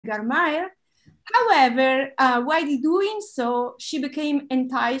Garmeyer. However, while doing so, she became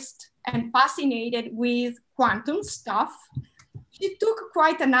enticed and fascinated with quantum stuff. She took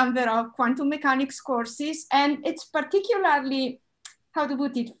quite a number of quantum mechanics courses, and it's particularly, how to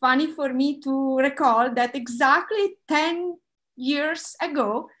put it, funny for me to recall that exactly 10 years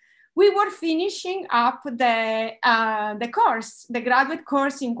ago, we were finishing up the course, the graduate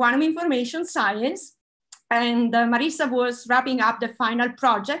course in quantum information science, and Marissa was wrapping up the final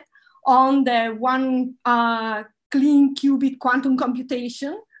project on the one clean qubit quantum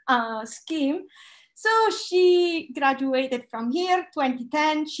computation scheme. So she graduated from here,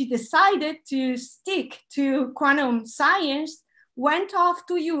 2010. She decided to stick to quantum science, went off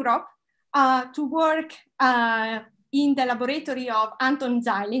to Europe to work in the laboratory of Anton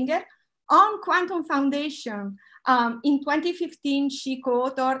Zeilinger on quantum foundation. In 2015, she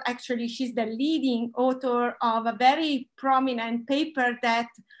co-authored, actually she's the leading author of a very prominent paper that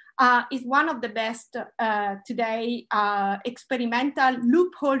is one of the best today, experimental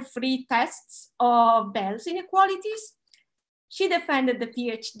loophole-free tests of Bell's inequalities. She defended the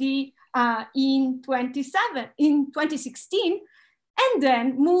PhD in 2016, and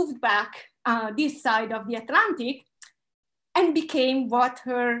then moved back this side of the Atlantic and became what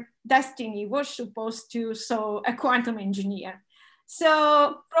her destiny was supposed to, so a quantum engineer.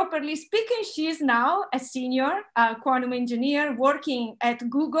 So properly speaking, she is now a senior quantum engineer working at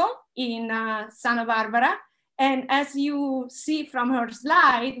Google in Santa Barbara. And as you see from her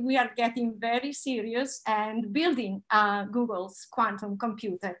slide, we are getting very serious and building Google's quantum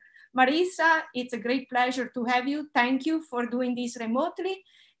computer. Marissa, it's a great pleasure to have you. Thank you for doing this remotely.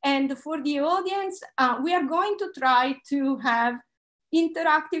 And for the audience, we are going to try to have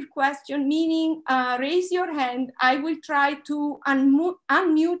interactive question, meaning raise your hand. I will try to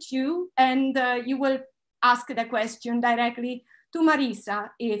unmute you, and you will ask the question directly to Marissa,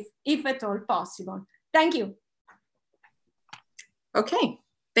 if at all possible. Thank you. Okay,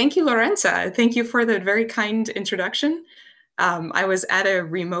 thank you, Lorenza. Thank you for the very kind introduction. I was at a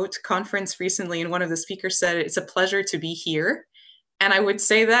remote conference recently, and one of the speakers said, it's a pleasure to be here. And I would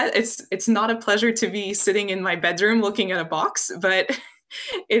say that it's not a pleasure to be sitting in my bedroom looking at a box, but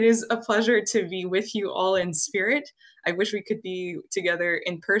it is a pleasure to be with you all in spirit. I wish we could be together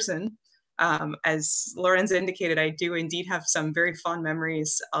in person. As Lorenza indicated, I do indeed have some very fond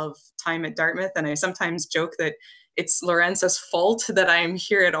memories of time at Dartmouth, and I sometimes joke that it's Lorenza's fault that I am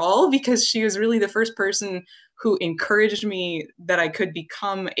here at all, because she was really the first person who encouraged me that I could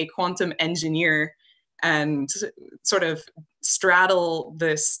become a quantum engineer and sort of straddle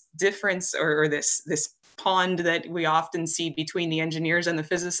this difference or this pond that we often see between the engineers and the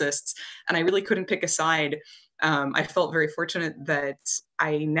physicists. And I really couldn't pick a side. I felt very fortunate that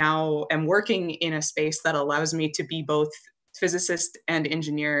I now am working in a space that allows me to be both physicist and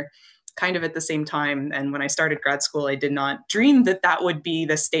engineer kind of at the same time. And when I started grad school, I did not dream that that would be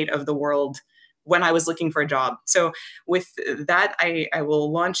the state of the world when I was looking for a job. So with that, I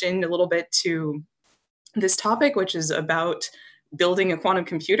will launch in a little bit to this topic, which is about building a quantum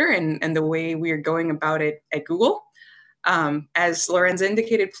computer and the way we are going about it at Google. As Lorenza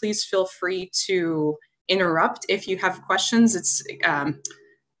indicated, please feel free to interrupt if you have questions.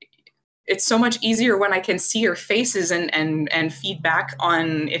 It's so much easier when I can see your faces and feedback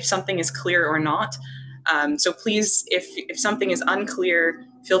on if something is clear or not. So please, if something is unclear,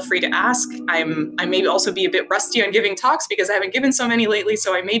 feel free to ask. I may also be a bit rusty on giving talks because I haven't given so many lately,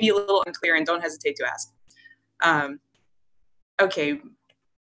 so I may be a little unclear, and don't hesitate to ask. Okay.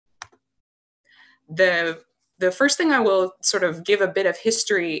 The first thing I will sort of give a bit of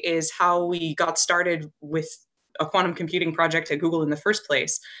history is how we got started with a quantum computing project at Google in the first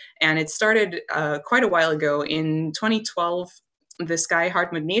place. And it started quite a while ago. In 2012, this guy,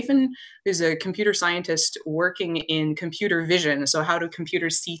 Hartmut Neven, who's a computer scientist working in computer vision, so how do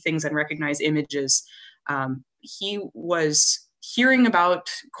computers see things and recognize images, he was hearing about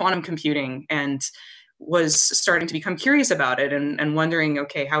quantum computing and was starting to become curious about it and wondering,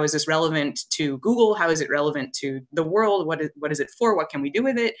 okay, how is this relevant to Google? How is it relevant to the world? What is it for? What can we do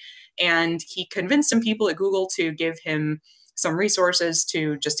with it? And he convinced some people at Google to give him some resources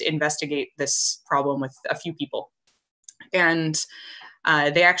to just investigate this problem with a few people. And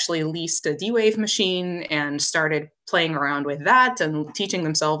they actually leased a D-Wave machine and started playing around with that and teaching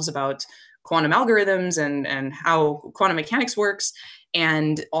themselves about quantum algorithms and how quantum mechanics works.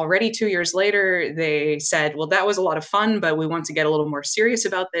 And already 2 years later, they said, well, that was a lot of fun, but we want to get a little more serious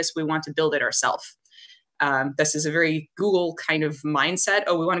about this. We want to build it ourselves. This is a very Google kind of mindset.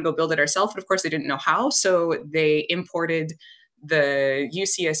 Oh, we want to go build it ourselves. But of course, they didn't know how. So they imported the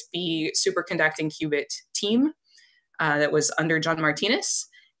UCSB superconducting qubit team that was under John Martinez.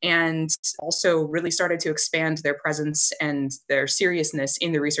 and also really started to expand their presence and their seriousness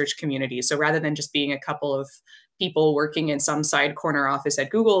in the research community. So rather than just being a couple of people working in some side corner office at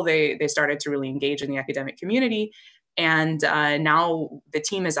Google, they started to really engage in the academic community. And now the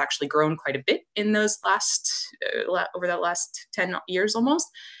team has actually grown quite a bit in those over that last 10 years almost.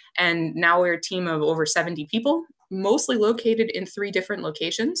 And now we're a team of over 70 people, mostly located in 3 different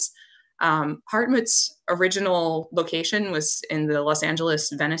locations. Hartmut's original location was in the Los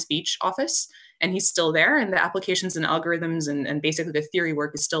Angeles Venice Beach office, and he's still there. And the applications and algorithms and basically the theory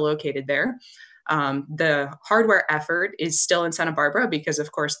work is still located there. The hardware effort is still in Santa Barbara because,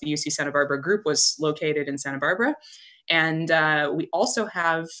 of course, the UC Santa Barbara group was located in Santa Barbara. And we also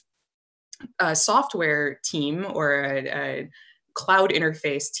have a software team, or a cloud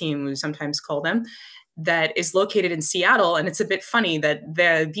interface team, we sometimes call them, that is located in Seattle. And it's a bit funny that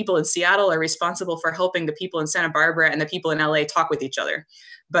the people in Seattle are responsible for helping the people in Santa Barbara and the people in LA talk with each other.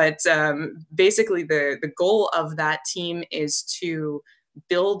 But basically, the goal of that team is to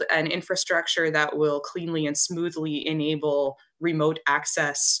build an infrastructure that will cleanly and smoothly enable remote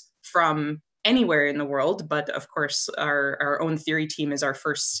access from anywhere in the world. But of course, our own theory team is our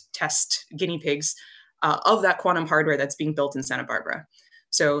first test guinea pigs of that quantum hardware that's being built in Santa Barbara.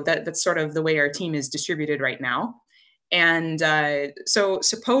 So that's sort of the way our team is distributed right now. And so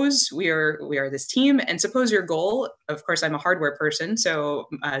suppose we are this team, and suppose your goal, of course, I'm a hardware person, so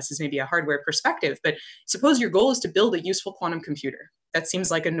this is maybe a hardware perspective, but suppose your goal is to build a useful quantum computer. That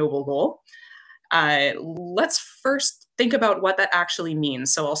seems like a noble goal. Let's first think about what that actually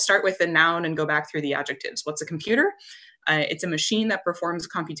means. So I'll start with the noun and go back through the adjectives. What's a computer? It's a machine that performs a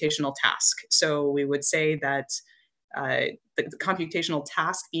computational task. So we would say that the computational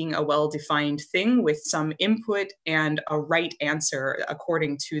task being a well-defined thing with some input and a right answer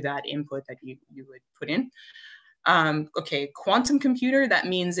according to that input that you would put in. Okay, quantum computer, that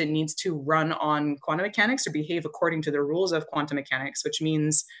means it needs to run on quantum mechanics or behave according to the rules of quantum mechanics, which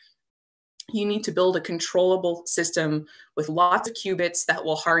means you need to build a controllable system with lots of qubits that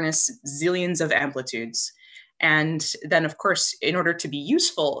will harness zillions of amplitudes. And then, of course, in order to be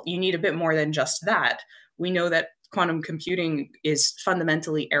useful, you need a bit more than just that. We know that quantum computing is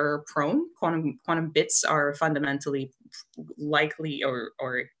fundamentally error prone. Quantum bits are fundamentally likely or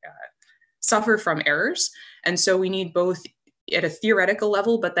suffer from errors. And so we need both at a theoretical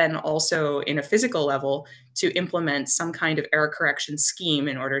level, but then also in a physical level, to implement some kind of error correction scheme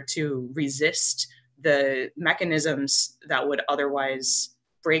in order to resist the mechanisms that would otherwise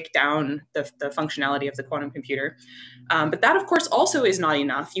break down the functionality of the quantum computer. But that, of course, also is not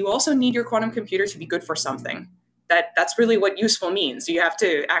enough. You also need your quantum computer to be good for something. That's really what useful means. You have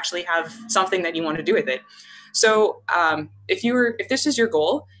to actually have something that you want to do with it. So if this is your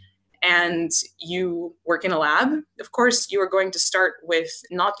goal, and you work in a lab, of course, you are going to start with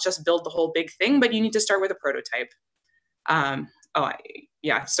not just build the whole big thing, but you need to start with a prototype.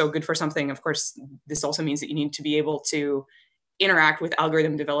 So good for something. Of course, this also means that you need to be able to interact with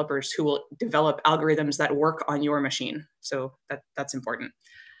algorithm developers who will develop algorithms that work on your machine. So that's important.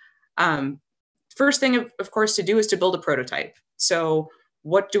 First thing, of course, to do is to build a prototype. So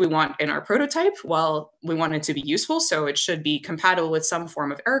what do we want in our prototype? Well, we want it to be useful, so it should be compatible with some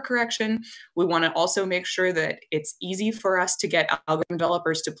form of error correction. We want to also make sure that it's easy for us to get algorithm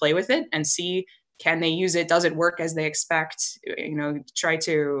developers to play with it and see, can they use it? Does it work as they expect? Try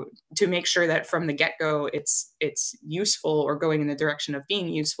to make sure that from the get-go it's useful or going in the direction of being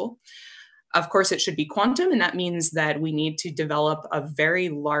useful. Of course, it should be quantum, and that means that we need to develop a very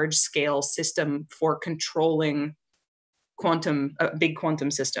large-scale system for controlling a big quantum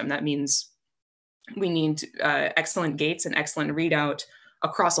system. That means we need excellent gates and excellent readout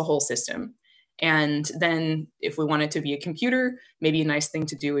across a whole system. And then if we want it to be a computer, maybe a nice thing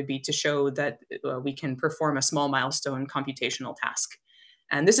to do would be to show that we can perform a small milestone computational task.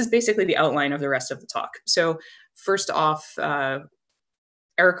 And this is basically the outline of the rest of the talk. So first off,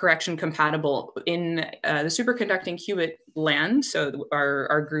 error correction compatible in the superconducting qubit land. So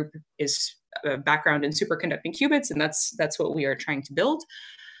our group is background in superconducting qubits, and that's what we are trying to build.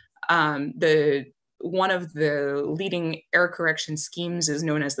 One of the leading error correction schemes is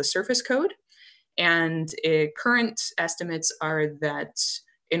known as the surface code, and current estimates are that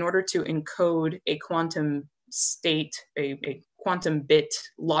in order to encode a quantum state, a quantum bit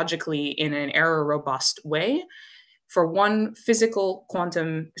logically in an error robust way, for one logical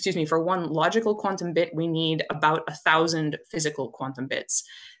quantum bit, we need about 1,000 physical quantum bits.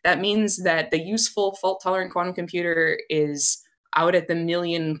 That means that the useful fault-tolerant quantum computer is out at the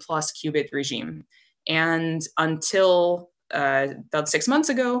million-plus qubit regime. And until about 6 months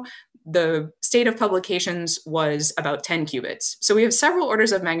ago, the state of publications was about 10 qubits. So we have several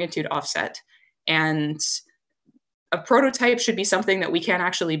orders of magnitude offset, and a prototype should be something that we can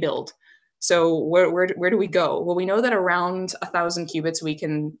actually build. So where do we go? Well, we know that around 1,000 qubits, we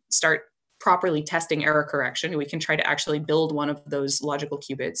can start properly testing error correction. We can try to actually build one of those logical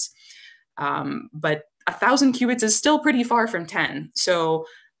qubits. But 1,000 qubits is still pretty far from 10. So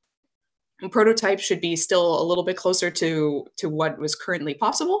prototype should be still a little bit closer to what was currently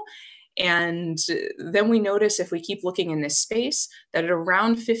possible. And then we notice, if we keep looking in this space, that at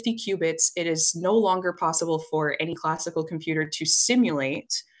around 50 qubits, it is no longer possible for any classical computer to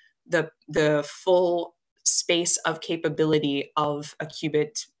simulate the full space of capability of a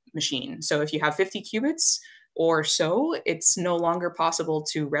qubit machine. So if you have 50 qubits or so, it's no longer possible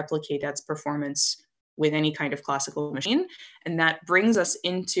to replicate its performance with any kind of classical machine. And that brings us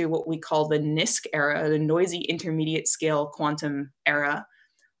into what we call the NISQ era, the noisy intermediate scale quantum era,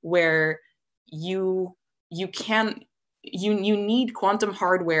 where you need quantum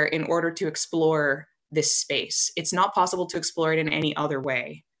hardware in order to explore this space. It's not possible to explore it in any other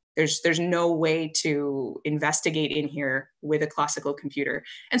way. There's no way to investigate in here with a classical computer.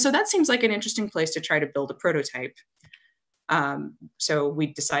 And so that seems like an interesting place to try to build a prototype. So we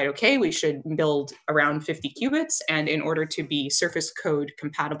decide, okay, we should build around 50 qubits, and in order to be surface code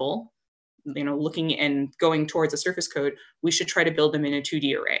compatible, looking and going towards a surface code, we should try to build them in a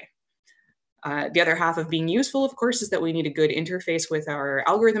 2D array. The other half of being useful, of course, is that we need a good interface with our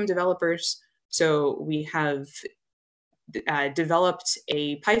algorithm developers. So we have developed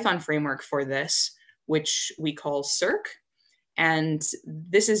a Python framework for this, which we call Cirq. And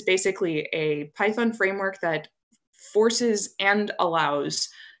this is basically a Python framework that forces and allows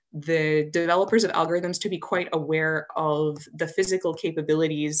the developers of algorithms to be quite aware of the physical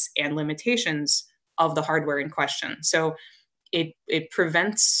capabilities and limitations of the hardware in question. So it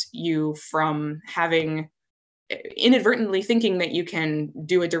prevents you from inadvertently thinking that you can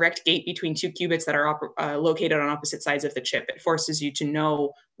do a direct gate between two qubits that are located on opposite sides of the chip. It forces you to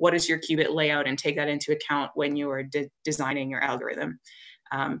know what is your qubit layout and take that into account when you are designing your algorithm.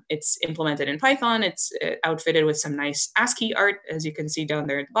 It's implemented in Python. It's outfitted with some nice ASCII art, as you can see down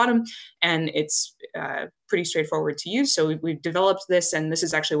there at the bottom, and it's pretty straightforward to use. So we've developed this, and this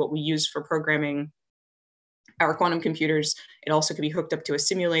is actually what we use for programming our quantum computers. It also can be hooked up to a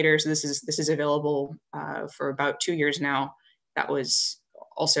simulator. So this is available for about 2 years now. That was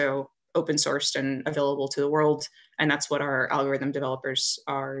also open sourced and available to the world, and that's what our algorithm developers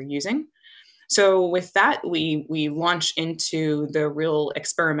are using. So with that, we launch into the real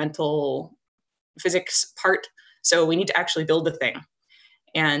experimental physics part. So we need to actually build the thing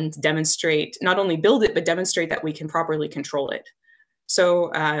and demonstrate, not only build it, but demonstrate that we can properly control it.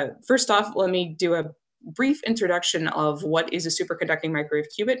 So first off, let me do a brief introduction of what is a superconducting microwave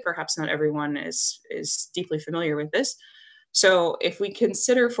qubit. Perhaps not everyone is deeply familiar with this. So if we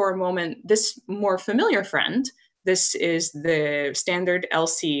consider for a moment this more familiar friend, this is the standard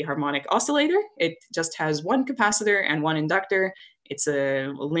LC harmonic oscillator. It just has one capacitor and one inductor. It's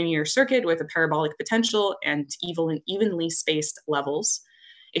a linear circuit with a parabolic potential and evenly spaced levels.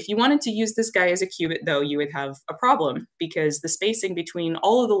 If you wanted to use this guy as a qubit, though, you would have a problem because the spacing between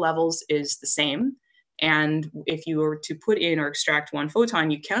all of the levels is the same. And if you were to put in or extract one photon,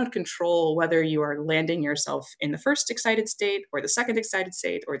 you cannot control whether you are landing yourself in the first excited state or the second excited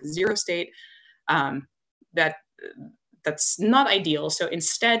state or the zero state. That's not ideal. So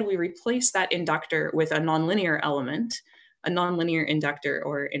instead, we replace that inductor with a nonlinear element, a nonlinear inductor,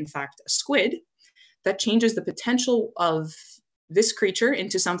 or in fact, a squid, that changes the potential of this creature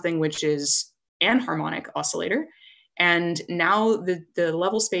into something which is an harmonic oscillator. And now the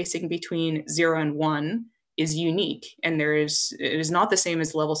level spacing between 0 and 1 is unique. And it is not the same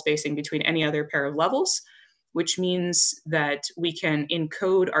as level spacing between any other pair of levels, which means that we can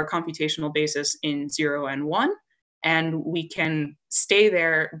encode our computational basis in 0 and 1, and we can stay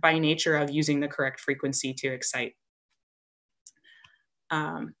there by nature of using the correct frequency to excite.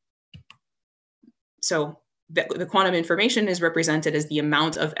 So the quantum information is represented as the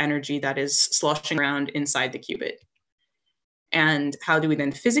amount of energy that is sloshing around inside the qubit. And how do we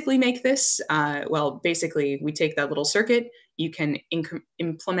then physically make this? Well, basically, we take that little circuit. You can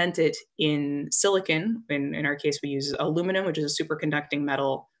implement it in silicon. In our case, we use aluminum, which is a superconducting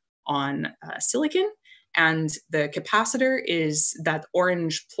metal on silicon. And the capacitor is that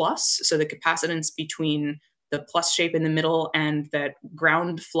orange plus. So the capacitance between the plus shape in the middle and that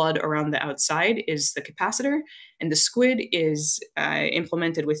ground flood around the outside is the capacitor. And the squid is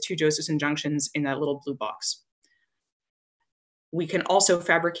implemented with 2 Josephson junctions in that little blue box. We can also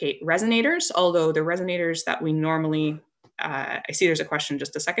fabricate resonators, although the resonators that we normally I see there's a question,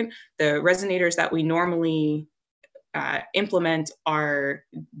 just a second. The resonators that we normally implement are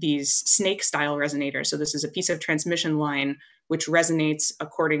these snake style resonators. So this is a piece of transmission line which resonates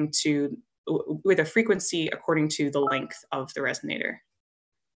with a frequency according to the length of the resonator.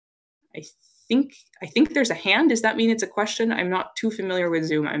 I think there's a hand. Does that mean it's a question? I'm not too familiar with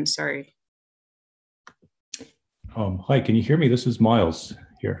Zoom. I'm sorry. Hi, can you hear me? This is Miles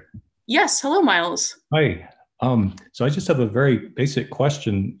here. Yes, hello, Miles. Hi. So I just have a very basic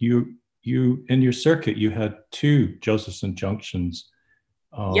question. You in your circuit, you had two Josephson junctions.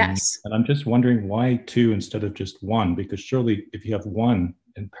 Yes. And I'm just wondering why two instead of just one, because surely if you have one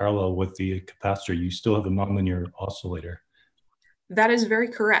in parallel with the capacitor, you still have a nonlinear oscillator. That is very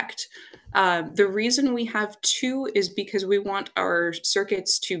correct. The reason we have two is because we want our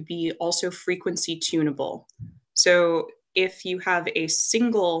circuits to be also frequency tunable. So if you have a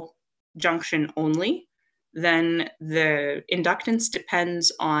single junction only, then the inductance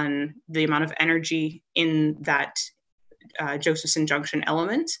depends on the amount of energy in that Josephson junction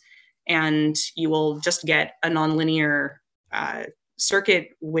element, and you will just get a nonlinear circuit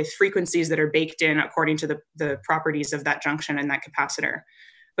with frequencies that are baked in according to the properties of that junction and that capacitor.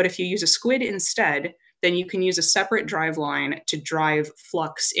 But if you use a squid instead, then you can use a separate drive line to drive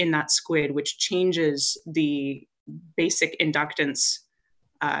flux in that squid, which changes the basic inductance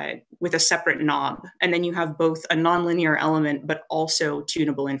with a separate knob. And then you have both a nonlinear element, but also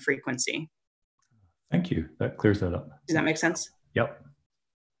tunable in frequency. Thank you. That clears that up. Does that make sense? Yep.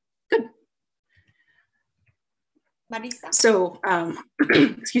 Good. Marissa? So,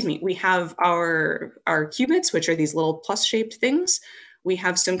 excuse me, we have our qubits, which are these little plus-shaped things. We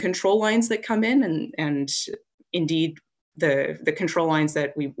have some control lines that come in, and indeed, the control lines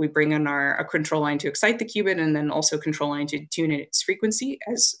that we bring in are a control line to excite the qubit, and then also control line to tune its frequency,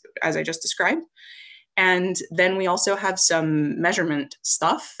 as I just described. And then we also have some measurement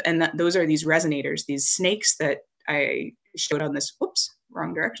stuff, and those are these resonators, these snakes that I showed on this, whoops,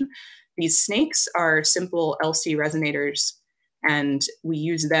 wrong direction. These snakes are simple LC resonators, and we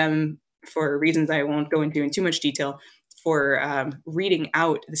use them for reasons I won't go into in too much detail for reading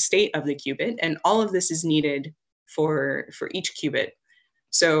out the state of the qubit, and all of this is needed for each qubit.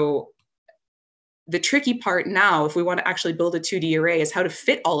 So the tricky part now, if we want to actually build a 2D array, is how to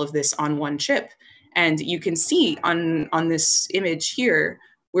fit all of this on one chip. And you can see on this image here,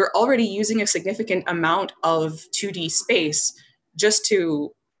 we're already using a significant amount of 2D space just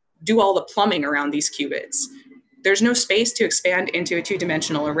to do all the plumbing around these qubits. There's no space to expand into a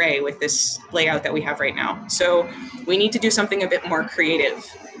two-dimensional array with this layout that we have right now. So we need to do something a bit more creative.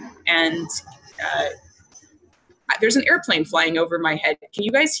 And there's an airplane flying over my head. Can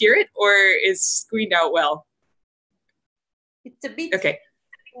you guys hear it, or is screened out well? It's a bit... Okay.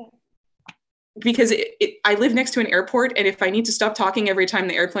 Because I live next to an airport, and if I need to stop talking every time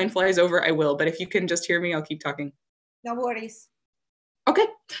the airplane flies over, I will. But if you can just hear me, I'll keep talking. No worries. Okay,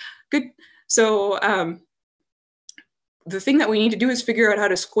 good. So the thing that we need to do is figure out how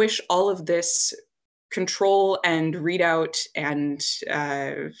to squish all of this control and readout and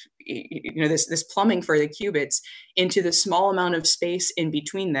this plumbing for the qubits into the small amount of space in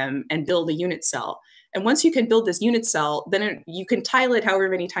between them and build a unit cell. And once you can build this unit cell, then you can tile it however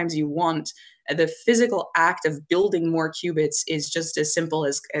many times you want. The physical act of building more qubits is just as simple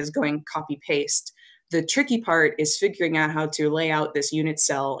as going copy paste. The tricky part is figuring out how to lay out this unit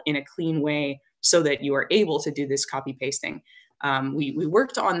cell in a clean way so that you are able to do this copy pasting. We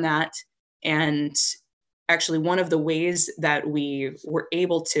worked on that, and actually one of the ways that we were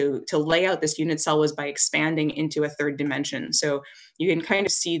able to lay out this unit cell was by expanding into a third dimension. So you can kind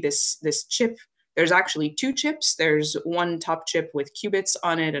of see this chip. There's actually two chips. There's one top chip with qubits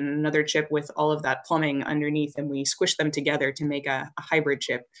on it and another chip with all of that plumbing underneath, and we squish them together to make a hybrid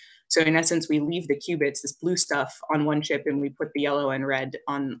chip. So in essence, we leave the qubits, this blue stuff, on one chip, and we put the yellow and red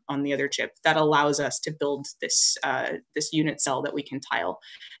on the other chip. That allows us to build this unit cell that we can tile.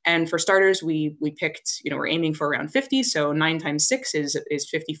 And for starters, we picked, we're aiming for around 50. So 9 times 6 is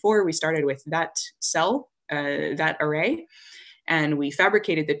 54. We started with that cell, that array, and we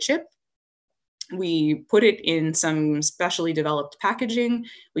fabricated the chip. We put it in some specially developed packaging.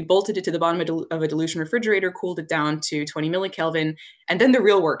 We bolted it to the bottom of a dilution refrigerator, cooled it down to 20 millikelvin, and then the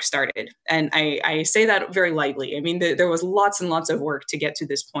real work started. And I say that very lightly. I mean, there was lots and lots of work to get to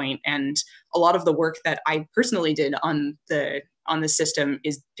this point, and a lot of the work that I personally did on the system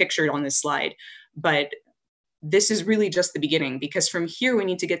is pictured on this slide. But this is really just the beginning, because from here we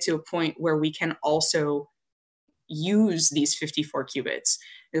need to get to a point where we can also use these 54 qubits.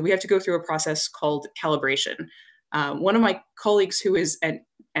 We have to go through a process called calibration. One of my colleagues who is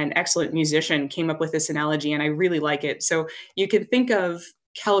an excellent musician came up with this analogy, and I really like it. So you can think of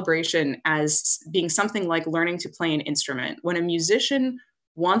calibration as being something like learning to play an instrument. When a musician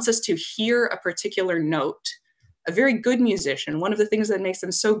wants us to hear a particular note, a very good musician, one of the things that makes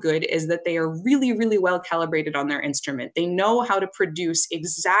them so good is that they are really, really well calibrated on their instrument. They know how to produce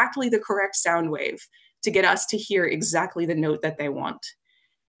exactly the correct sound wave to get us to hear exactly the note that they want.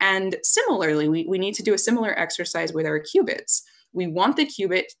 And similarly, we need to do a similar exercise with our qubits. We want the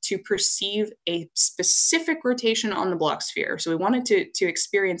qubit to perceive a specific rotation on the Bloch sphere. So we want it to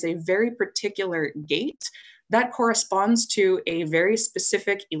experience a very particular gate that corresponds to a very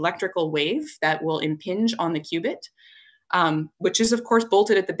specific electrical wave that will impinge on the qubit, which is, of course,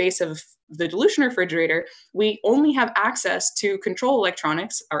 bolted at the base of the dilution refrigerator. We only have access to control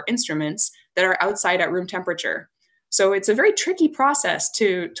electronics, our instruments, that are outside at room temperature. So it's a very tricky process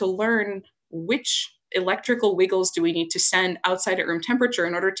to learn which electrical wiggles do we need to send outside at room temperature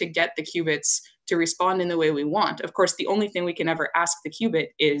in order to get the qubits to respond in the way we want. Of course, the only thing we can ever ask the qubit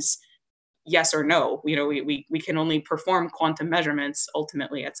is yes or no. You know, we can only perform quantum measurements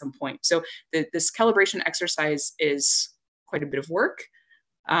ultimately at some point. So this calibration exercise is quite a bit of work.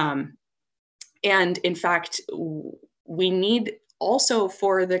 And in fact, we need also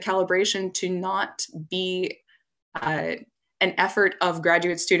for the calibration to not be an effort of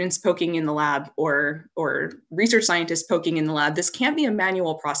graduate students poking in the lab or research scientists poking in the lab. This can't be a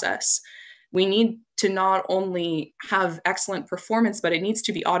manual process. We need to not only have excellent performance, but it needs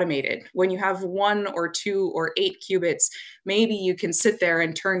to be automated. When you have 1 or 2 or 8 qubits, maybe you can sit there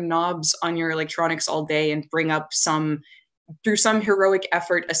and turn knobs on your electronics all day and bring up through some heroic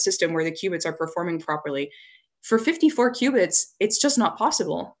effort, a system where the qubits are performing properly. For 54 qubits, it's just not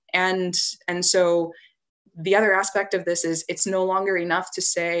possible. And so the other aspect of this is it's no longer enough to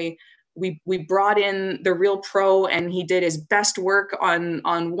say, we brought in the real pro and he did his best work on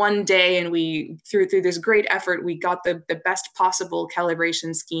one day, and we through this great effort we got the best possible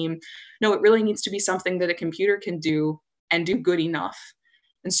calibration scheme. No, it really needs to be something that a computer can do and do good enough.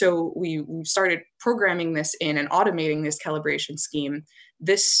 And so we started programming this in and automating this calibration scheme.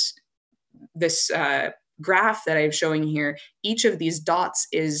 This graph that I'm showing here, each of these dots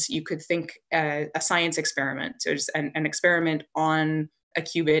is, you could think, a science experiment. So it's an experiment on a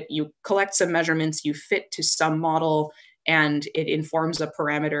qubit. You collect some measurements, you fit to some model, and it informs a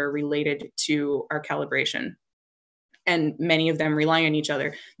parameter related to our calibration. And many of them rely on each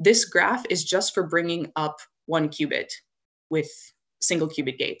other. This graph is just for bringing up 1 qubit with single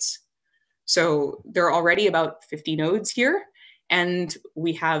qubit gates. So there are already about 50 nodes here, and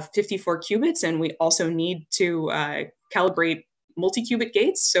we have 54 qubits, and we also need to calibrate multi-qubit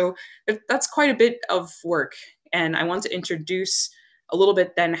gates. So that's quite a bit of work. And I want to introduce a little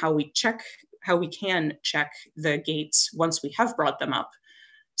bit then how we can check the gates once we have brought them up.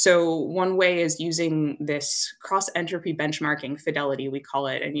 So one way is using this cross-entropy benchmarking fidelity, we call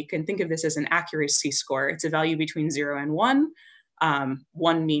it. And you can think of this as an accuracy score. It's a value between 0 and 1.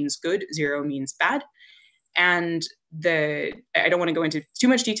 1 means good, 0 means bad. And I don't want to go into too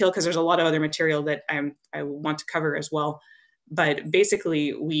much detail because there's a lot of other material that I want to cover as well. But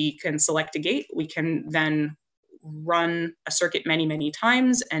basically, we can select a gate. We can then run a circuit many, many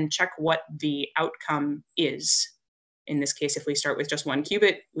times and check what the outcome is. In this case, if we start with just 1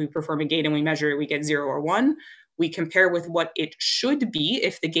 qubit, we perform a gate and we measure, we get 0 or 1. We compare with what it should be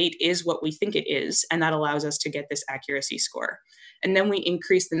if the gate is what we think it is, and that allows us to get this accuracy score. And then we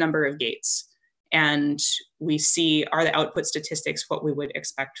increase the number of gates, and we see, are the output statistics what we would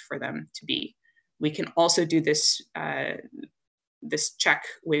expect for them to be. We can also do this, this check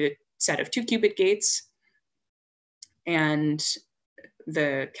with a set of 2 qubit gates, and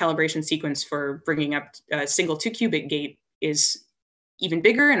the calibration sequence for bringing up a single 2 qubit gate is even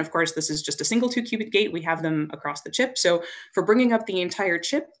bigger. And of course, this is just a single 2 qubit gate. We have them across the chip. So for bringing up the entire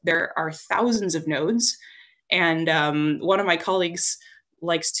chip, there are thousands of nodes. And one of my colleagues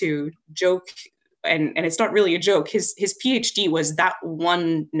likes to joke, and it's not really a joke, his PhD was that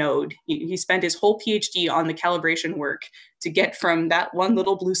one node. He spent his whole PhD on the calibration work to get from that one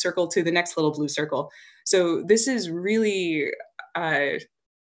little blue circle to the next little blue circle. So this is really,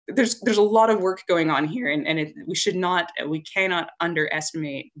 there's a lot of work going on here, and we cannot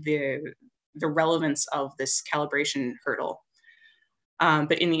underestimate the relevance of this calibration hurdle.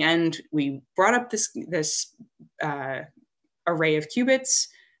 But in the end, we brought up this array of qubits.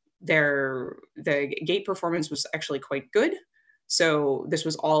 The gate performance was actually quite good. So this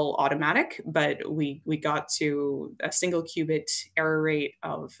was all automatic, but we got to a single qubit error rate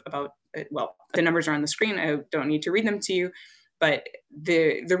of about, well, the numbers are on the screen. I don't need to read them to you. But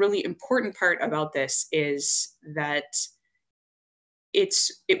the really important part about this is that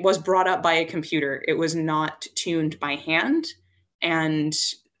it was brought up by a computer. It was not tuned by hand. And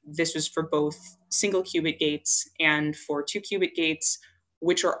this was for both single qubit gates and for 2-qubit gates,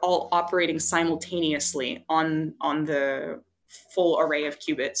 which are all operating simultaneously on the full array of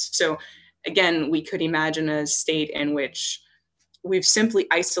qubits. So again, we could imagine a state in which we've simply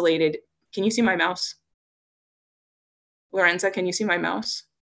isolated. Can you see my mouse? Lorenza, can you see my mouse?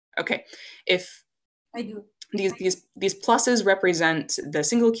 Okay. If I do. These pluses represent the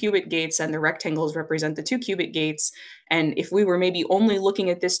single qubit gates and the rectangles represent the 2-qubit gates. And if we were maybe only looking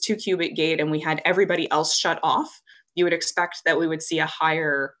at this 2-qubit gate and we had everybody else shut off, you would expect that we would see a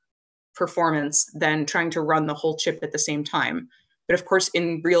higher performance than trying to run the whole chip at the same time. But of course,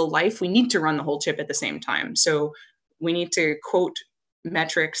 in real life, we need to run the whole chip at the same time. So we need to quote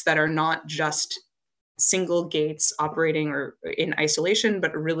metrics that are not just single gates operating or in isolation,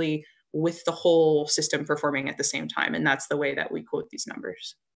 but really with the whole system performing at the same time. And that's the way that we quote these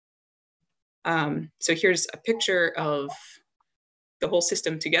numbers. So here's a picture of the whole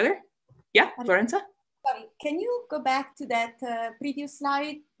system together. Yeah, Lorenza? Sorry, can you go back to that previous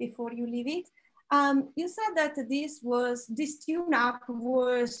slide before you leave it? You said that this tune-up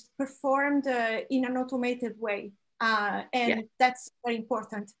was performed in an automated way, and that's very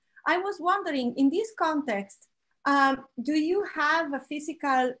important. I was wondering, in this context, do you have a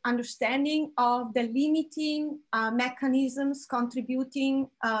physical understanding of the limiting mechanisms contributing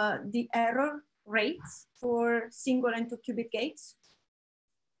the error rates for single and 2-qubit gates?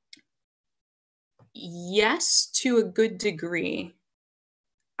 Yes, to a good degree.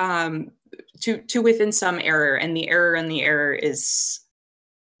 To within some error, and the error is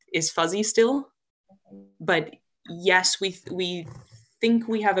fuzzy still. But yes, we think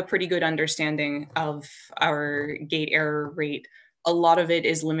we have a pretty good understanding of our gate error rate. A lot of it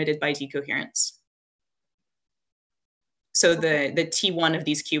is limited by decoherence. So the T1 of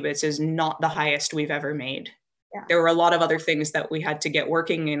these qubits is not the highest we've ever made. Yeah. There were a lot of other things that we had to get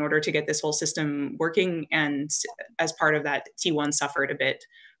working in order to get this whole system working. And as part of that, T1 suffered a bit.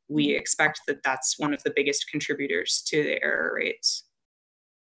 We expect that that's one of the biggest contributors to the error rates.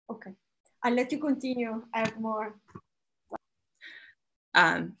 Okay, I'll let you continue. I have more.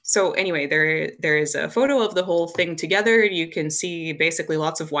 So anyway, there is a photo of the whole thing together. You can see basically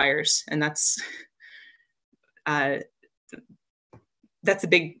lots of wires, and that's a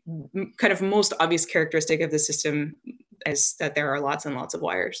big, kind of most obvious characteristic of the system, is that there are lots and lots of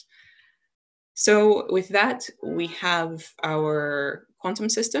wires. So with that, we have our quantum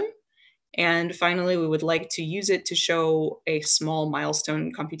system. And finally, we would like to use it to show a small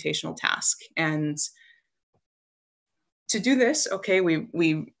milestone computational task. And to do this, okay,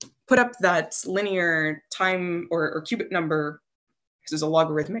 we put up that linear time or qubit number. This is a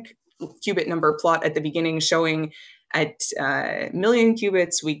logarithmic qubit number plot at the beginning, showing at a million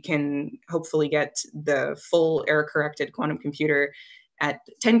qubits, we can hopefully get the full error-corrected quantum computer. At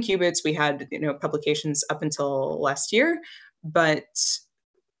 10 qubits, we had publications up until last year, but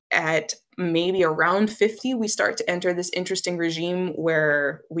at maybe around 50, we start to enter this interesting regime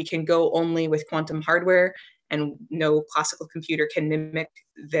where we can go only with quantum hardware, and no classical computer can mimic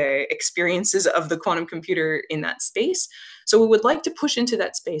the experiences of the quantum computer in that space. So we would like to push into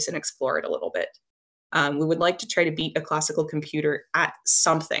that space and explore it a little bit. We would like to try to beat a classical computer at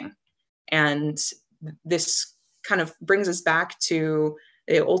something. And this kind of brings us back to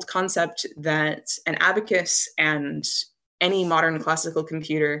the old concept that an abacus and any modern classical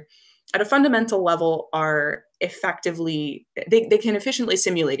computer at a fundamental level are effectively, they can efficiently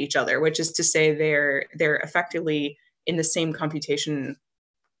simulate each other, which is to say they're effectively in the same computation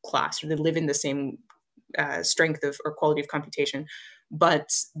class, or they live in the same strength of or quality of computation. But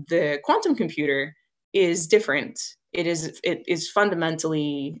the quantum computer is different. It is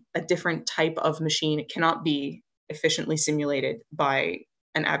fundamentally a different type of machine. It cannot be efficiently simulated by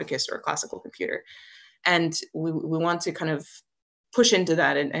an abacus or a classical computer. And we want to kind of push into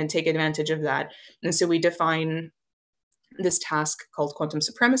that and take advantage of that. And so we define this task called quantum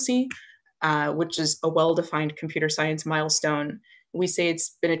supremacy, which is a well-defined computer science milestone. We say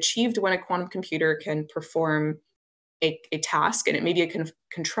it's been achieved when a quantum computer can perform a task, and it may be a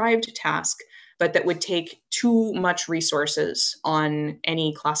contrived task, but that would take too much resources on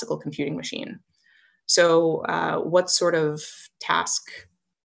any classical computing machine. So what sort of task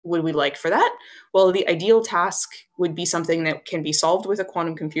would we like for that? Well, the ideal task would be something that can be solved with a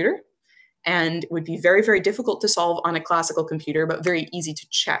quantum computer, and would be very, very difficult to solve on a classical computer, but very easy to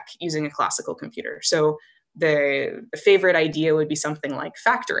check using a classical computer. So the favorite idea would be something like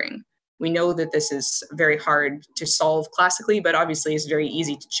factoring. We know that this is very hard to solve classically, but obviously is very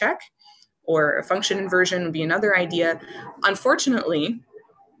easy to check. or a function inversion would be another idea. Unfortunately,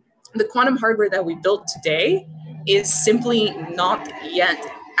 the quantum hardware that we built today is simply not yet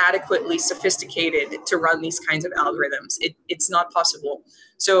adequately sophisticated to run these kinds of algorithms. It's not possible.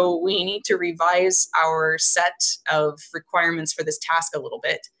 So we need to revise our set of requirements for this task a little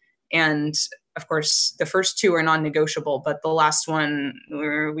bit. And of course, the first two are non-negotiable, but the last one,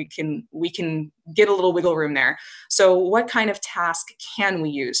 we can get a little wiggle room there. So what kind of task can we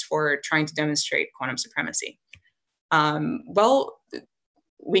use for trying to demonstrate quantum supremacy? Well,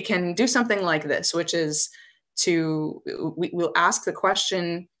 we can do something like this, which is we'll ask the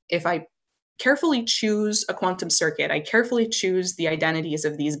question, if I carefully choose a quantum circuit, I carefully choose the identities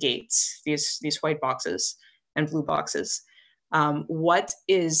of these gates, these white boxes and blue boxes, what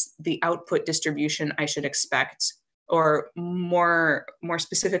is the output distribution I should expect? Or more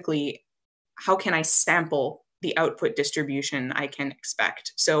specifically, how can I sample the output distribution I can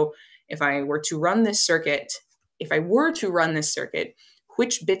expect? So if I were to run this circuit,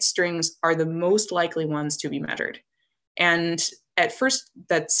 which bit strings are the most likely ones to be measured? And at first,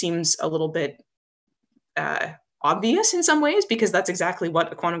 that seems a little bit obvious in some ways, because that's exactly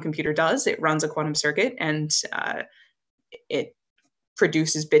what a quantum computer does. It runs a quantum circuit and it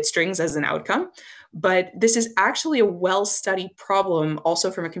produces bit strings as an outcome. But this is actually a well-studied problem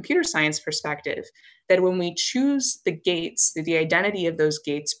also from a computer science perspective, that when we choose the gates, the identity of those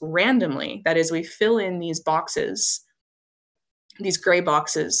gates randomly, that is, we fill in these boxes, these gray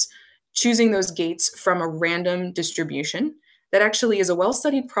boxes, choosing those gates from a random distribution, that actually is a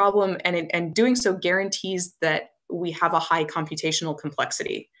well-studied problem, and doing so guarantees that we have a high computational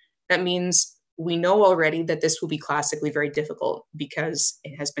complexity. That means we know already that this will be classically very difficult because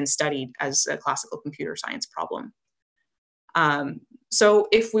it has been studied as a classical computer science problem. So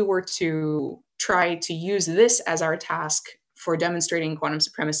if we were to try to use this as our task for demonstrating quantum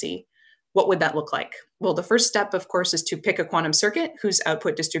supremacy, what would that look like? Well, the first step, of course, is to pick a quantum circuit whose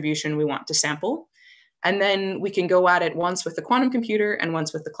output distribution we want to sample. And then we can go at it once with the quantum computer and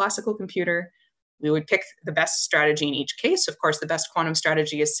once with the classical computer. We would pick the best strategy in each case. Of course, the best quantum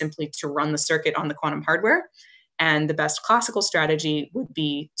strategy is simply to run the circuit on the quantum hardware. And the best classical strategy would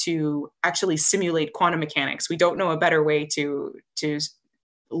be to actually simulate quantum mechanics. We don't know a better way to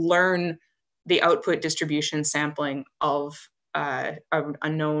learn the output distribution sampling of a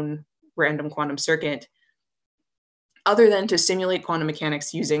known random quantum circuit other than to simulate quantum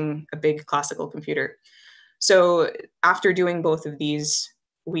mechanics using a big classical computer. So after doing both of these,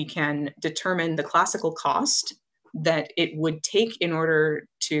 we can determine the classical cost that it would take in order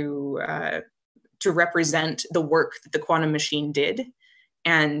to represent the work that the quantum machine did.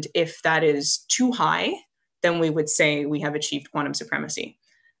 And if that is too high, then we would say we have achieved quantum supremacy.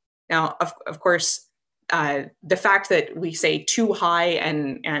 Now, of course, the fact that we say too high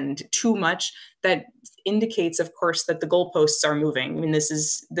and too much, that indicates, of course, that the goalposts are moving. I mean, this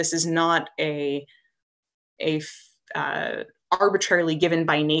is not a arbitrarily given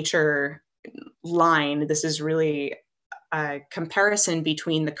by nature line. This is really a comparison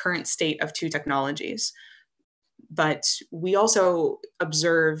between the current state of two technologies. But we also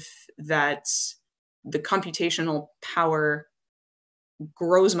observe that the computational power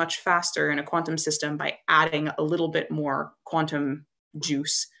grows much faster in a quantum system by adding a little bit more quantum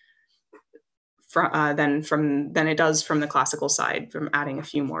juice than it does from the classical side, from adding a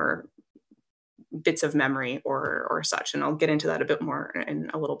few more bits of memory or such. And I'll get into that a bit more in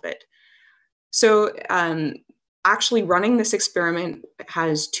a little bit. So actually running this experiment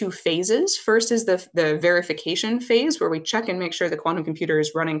has two phases. First is the verification phase, where we check and make sure the quantum computer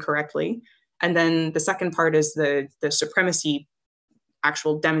is running correctly. And then the second part is the supremacy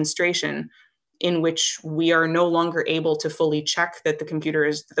actual demonstration, in which we are no longer able to fully check that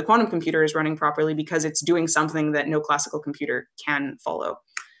the quantum computer is running properly, because it's doing something that no classical computer can follow.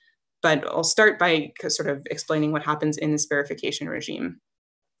 But I'll start by sort of explaining what happens in this verification regime.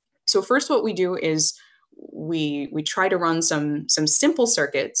 So first, what we do is we try to run some simple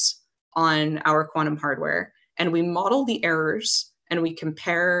circuits on our quantum hardware, and we model the errors, and we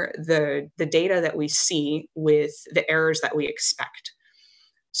compare the data that we see with the errors that we expect.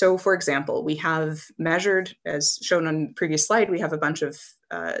 So for example, we have measured, as shown on the previous slide, we have a bunch of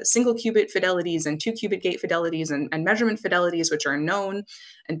single qubit fidelities and 2-qubit gate fidelities and measurement fidelities, which are known.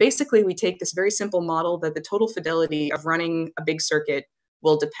 And basically, we take this very simple model that the total fidelity of running a big circuit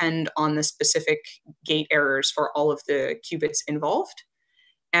will depend on the specific gate errors for all of the qubits involved.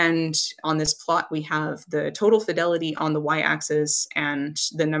 And on this plot, we have the total fidelity on the y-axis and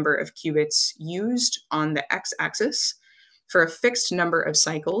the number of qubits used on the x-axis for a fixed number of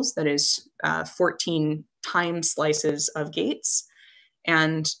cycles, that is 14 time slices of gates.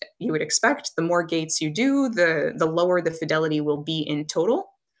 And you would expect the more gates you do, the lower the fidelity will be in total.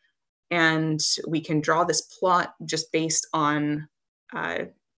 And we can draw this plot just based on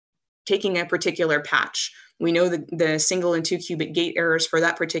taking a particular patch. We know the single and 2 qubit gate errors for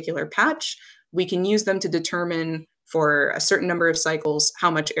that particular patch. We can use them to determine for a certain number of cycles how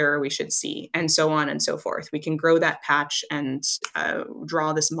much error we should see, and so on and so forth. We can grow that patch and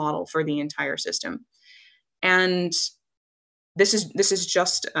draw this model for the entire system. And this is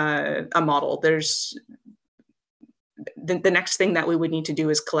just a model. There's the next thing that we would need to do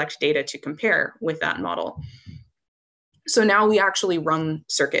is collect data to compare with that model. So now we actually run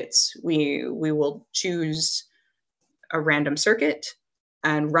circuits. We will choose a random circuit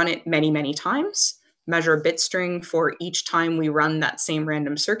and run it many, many times, measure a bit string for each time we run that same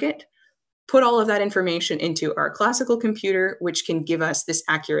random circuit, put all of that information into our classical computer, which can give us this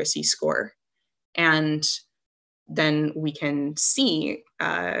accuracy score. And then we can see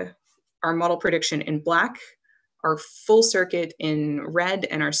our model prediction in black, our full circuit in red,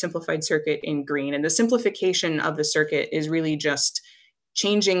 and our simplified circuit in green. And the simplification of the circuit is really just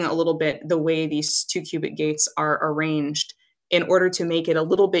changing a little bit the way these 2 qubit gates are arranged in order to make it a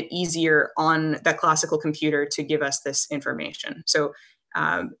little bit easier on the classical computer to give us this information. So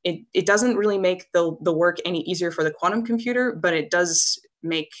it doesn't really make the work any easier for the quantum computer, but it does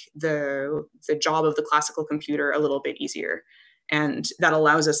make the job of the classical computer a little bit easier. And that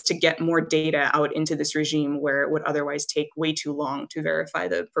allows us to get more data out into this regime where it would otherwise take way too long to verify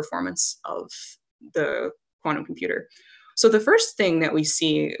the performance of the quantum computer. So the first thing that we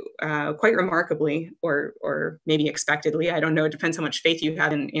see quite remarkably, or maybe expectedly, I don't know, it depends how much faith you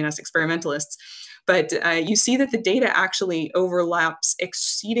have in us experimentalists, but you see that the data actually overlaps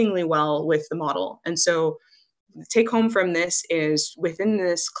exceedingly well with the model. And so the take home from this is within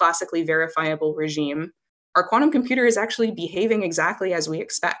this classically verifiable regime, our quantum computer is actually behaving exactly as we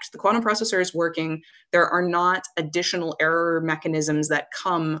expect. The quantum processor is working. There are not additional error mechanisms that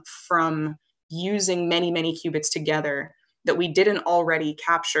come from using many, many qubits together that we didn't already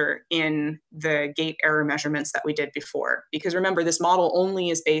capture in the gate error measurements that we did before. Because remember, this model only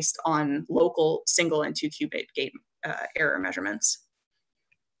is based on local single and 2 qubit gate error measurements.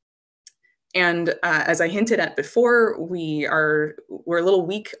 And as I hinted at before, we're a little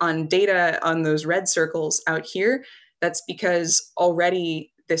weak on data on those red circles out here. That's because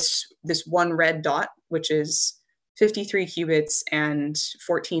already this one red dot, which is 53 qubits and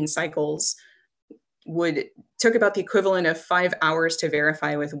 14 cycles, took about the equivalent of 5 hours to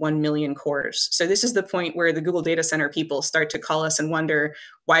verify with 1 million cores. So this is the point where the Google Data Center people start to call us and wonder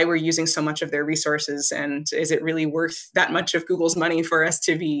why we're using so much of their resources, and is it really worth that much of Google's money for us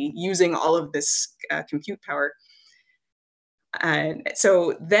to be using all of this compute power? And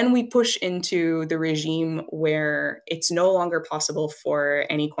so then we push into the regime where it's no longer possible for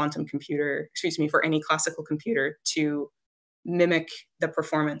any quantum computer, for any classical computer to mimic the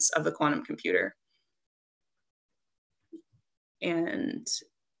performance of the quantum computer. And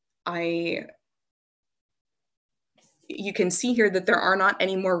you can see here that there are not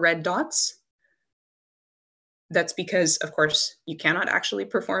any more red dots. That's because, of course, you cannot actually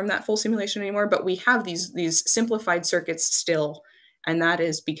perform that full simulation anymore, but we have these simplified circuits still. And that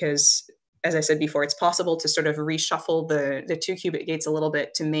is because, as I said before, it's possible to sort of reshuffle the 2 qubit gates a little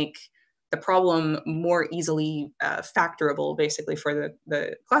bit to make the problem more easily factorable, basically, for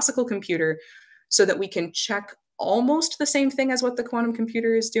the classical computer, so that we can check almost the same thing as what the quantum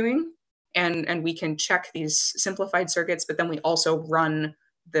computer is doing. And we can check these simplified circuits, but then we also run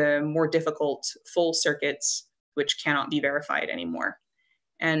the more difficult full circuits, which cannot be verified anymore.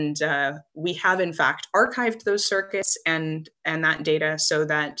 And we have, in fact, archived those circuits and that data so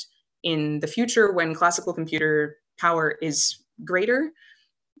that in the future, when classical computer power is greater,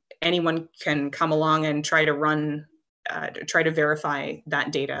 anyone can come along and try to verify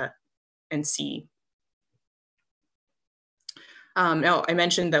that data and see. Now, I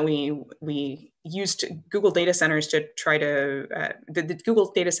mentioned that we used Google data centers to try to, the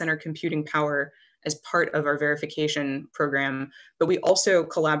Google data center computing power as part of our verification program, but we also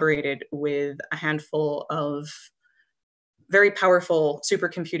collaborated with a handful of very powerful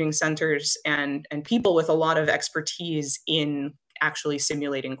supercomputing centers and people with a lot of expertise in actually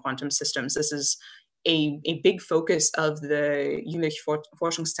simulating quantum systems. This is a big focus of the Jülich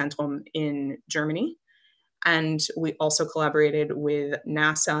Forschungszentrum in Germany. And we also collaborated with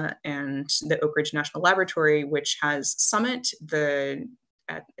NASA and the Oak Ridge National Laboratory, which has Summit, the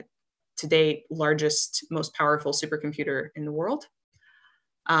to date largest, most powerful supercomputer in the world.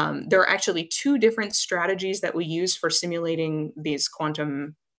 There are actually 2 different strategies that we use for simulating these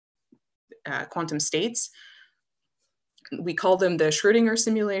quantum states. we call them the Schrödinger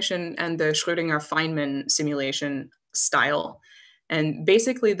simulation and the Schrödinger-Feynman simulation style. And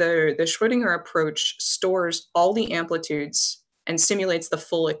basically the Schrödinger approach stores all the amplitudes and simulates the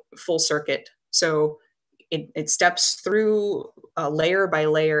full circuit. So it steps through a layer by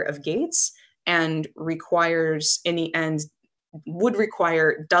layer of gates and requires, in the end, would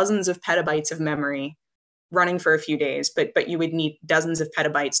require dozens of petabytes of memory running for a few days, but you would need dozens of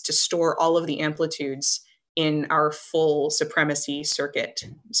petabytes to store all of the amplitudes in our full supremacy circuit.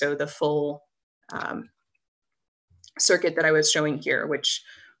 So the full circuit that I was showing here, which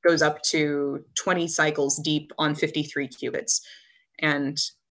goes up to 20 cycles deep on 53 qubits. And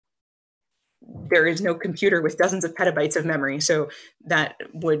there is no computer with dozens of petabytes of memory. So that's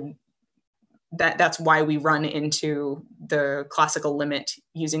why we run into the classical limit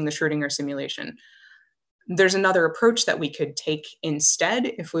using the Schrödinger simulation. There's another approach that we could take instead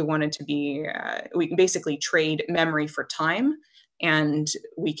if we wanted to be, we can basically trade memory for time. And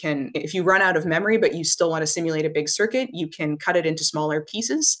we can, if you run out of memory, but you still want to simulate a big circuit, you can cut it into smaller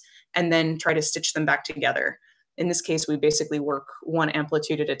pieces and then try to stitch them back together. In this case, we basically work one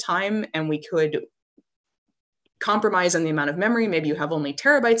amplitude at a time, and we could compromise on the amount of memory. Maybe you have only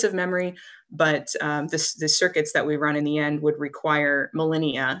terabytes of memory, but the circuits that we run in the end would require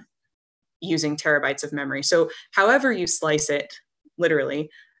millennia using terabytes of memory. So however you slice it, literally,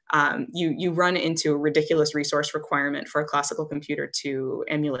 you run into a ridiculous resource requirement for a classical computer to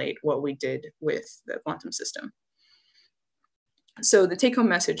emulate what we did with the quantum system. So the take-home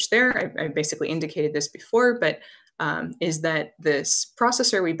message there, I basically indicated this before, but is that this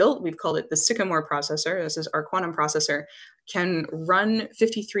processor we built, we've called it the Sycamore processor, this is our quantum processor, can run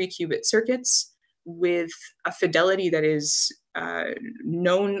 53 qubit circuits with a fidelity that is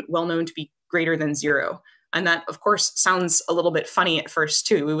well known to be greater than 0. And that, of course, sounds a little bit funny at first,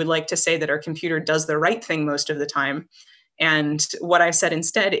 too. We would like to say that our computer does the right thing most of the time. And what I've said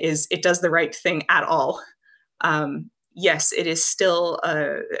instead is it does the right thing at all. Yes, it is still,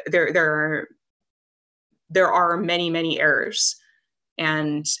 there are many, many errors.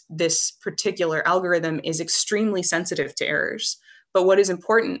 And this particular algorithm is extremely sensitive to errors. But what is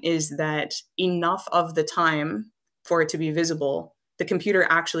important is that enough of the time for it to be visible, the computer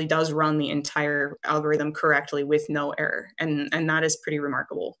actually does run the entire algorithm correctly with no error. And that is pretty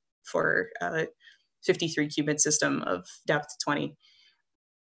remarkable for a 53 qubit system of depth 20.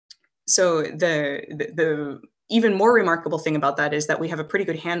 So the even more remarkable thing about that is that we have a pretty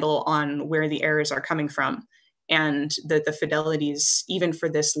good handle on where the errors are coming from. And the fidelities, even for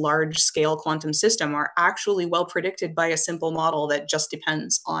this large scale quantum system, are actually well predicted by a simple model that just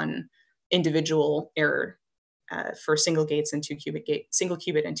depends on individual error for single gates and single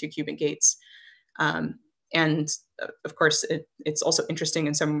qubit and 2 qubit gates. And of course, it's also interesting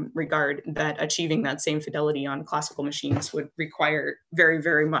in some regard that achieving that same fidelity on classical machines would require very,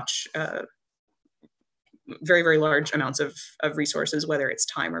 very much, very, very large amounts of resources, whether it's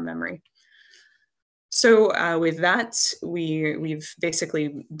time or memory. So with that, we've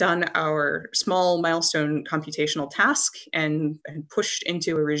basically done our small milestone computational task and pushed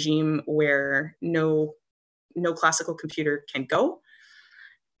into a regime where no classical computer can go.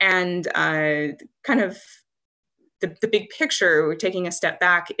 And kind of the big picture, we're taking a step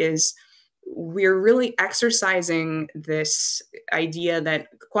back, is we're really exercising this idea that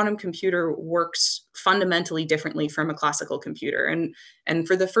quantum computer works fundamentally differently from a classical computer. And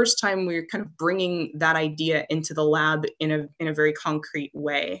for the first time, we're kind of bringing that idea into the lab in a very concrete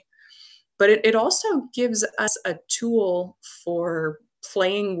way. But it also gives us a tool for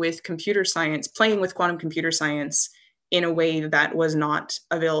playing with computer science, playing with quantum computer science in a way that was not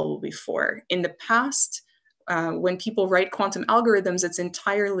available before. In the past, when people write quantum algorithms, it's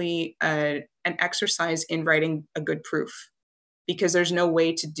entirely an exercise in writing a good proof, because there's no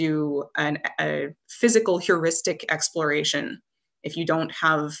way to do a physical heuristic exploration if you don't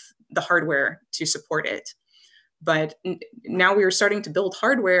have the hardware to support it. But now we are starting to build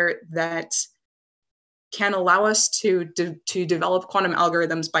hardware that can allow us to develop quantum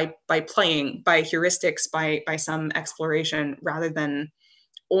algorithms by playing, by heuristics, by some exploration, rather than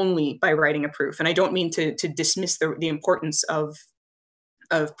only by writing a proof. And I don't mean to dismiss the importance of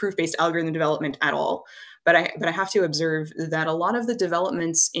proof-based algorithm development at all, but I have to observe that a lot of the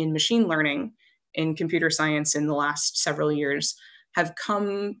developments in machine learning in computer science in the last several years have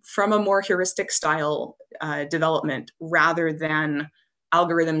come from a more heuristic style development, rather than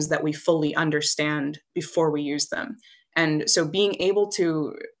algorithms that we fully understand before we use them. And so being able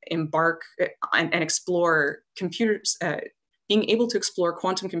to embark and explore computers, being able to explore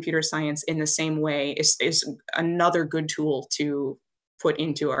quantum computer science in the same way is another good tool to put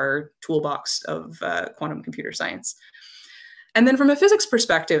into our toolbox of quantum computer science. And then from a physics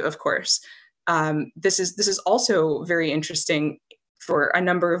perspective, of course, this is also very interesting for a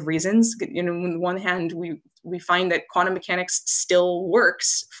number of reasons. You know, on the one hand, we find that quantum mechanics still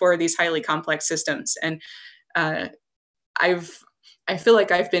works for these highly complex systems, and I feel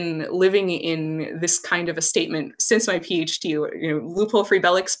like I've been living in this kind of a statement since my PhD. You know, loophole-free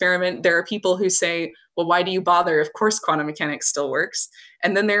Bell experiment. There are people who say, "Well, why do you bother? Of course, quantum mechanics still works."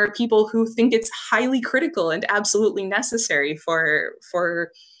 And then there are people who think it's highly critical and absolutely necessary for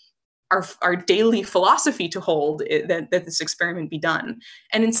our daily philosophy to hold that this experiment be done.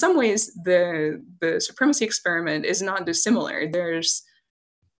 And in some ways, the supremacy experiment is not dissimilar.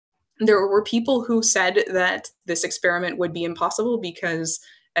 There were people who said that this experiment would be impossible because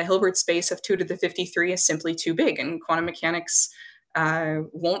a Hilbert space of 2 to the 53 is simply too big, and quantum mechanics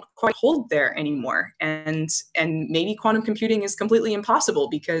won't quite hold there anymore. And maybe quantum computing is completely impossible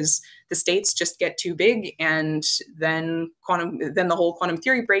because the states just get too big, and then the whole quantum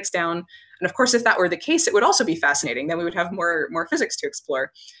theory breaks down. And of course, if that were the case, it would also be fascinating. Then we would have more physics to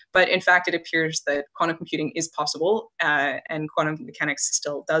explore. But in fact, it appears that quantum computing is possible, and quantum mechanics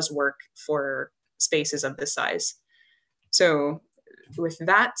still does work for spaces of this size. So with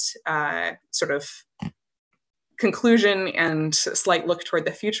that sort of conclusion and slight look toward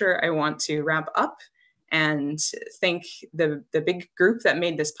the future, I want to wrap up and thank the big group that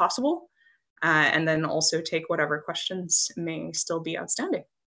made this possible, and then also take whatever questions may still be outstanding.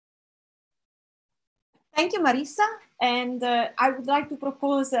 Thank you, Marissa. And I would like to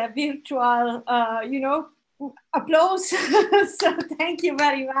propose a virtual, applause. So thank you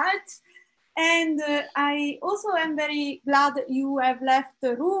very much. And I also am very glad that you have left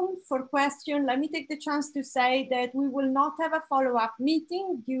the room for questions. Let me take the chance to say that we will not have a follow-up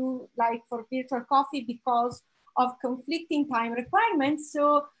meeting for virtual coffee because of conflicting time requirements.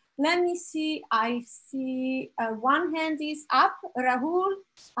 So let me see, I see one hand is up. Rahul,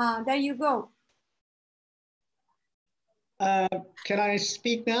 there you go. Can I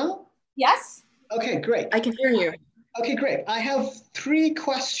speak now? Yes. Okay, great. I can hear you. Okay, great. I have 3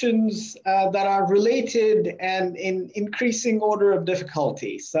 questions that are related and in increasing order of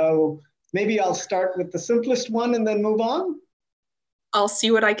difficulty. So maybe I'll start with the simplest one and then move on. I'll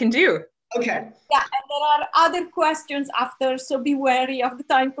see what I can do. Okay. Yeah, and there are other questions after, so be wary of the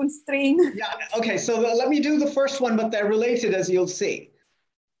time constraint. Yeah, okay, so let me do the first one, but they're related, as you'll see.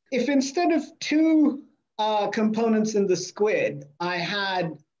 If instead of 2 components in the squid, I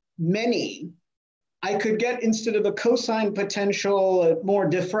had many, I could get, instead of a cosine potential, a more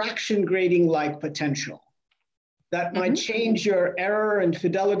diffraction grading-like potential. That might change your error and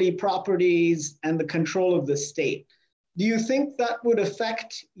fidelity properties and the control of the state. Do you think that would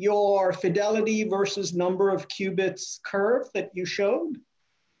affect your fidelity versus number of qubits curve that you showed?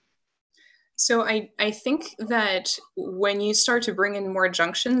 So I think that when you start to bring in more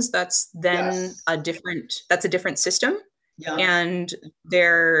junctions, that's then a different system. Yeah. And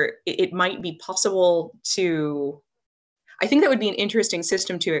it might be possible to, I think that would be an interesting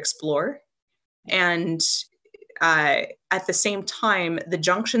system to explore. And at the same time, the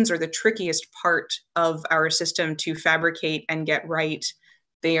junctions are the trickiest part of our system to fabricate and get right.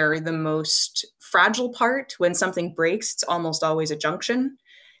 They are the most fragile part. When something breaks, it's almost always a junction.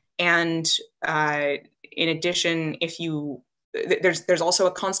 And in addition, there's also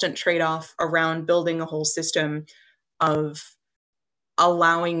a constant trade-off around building a whole system of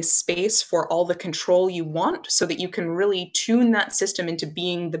allowing space for all the control you want so that you can really tune that system into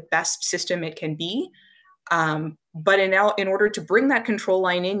being the best system it can be. But in order to bring that control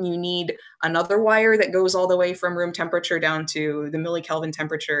line in, you need another wire that goes all the way from room temperature down to the millikelvin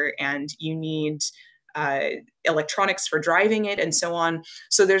temperature, and you need electronics for driving it, and so on.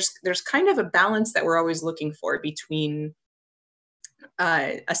 So there's kind of a balance that we're always looking for between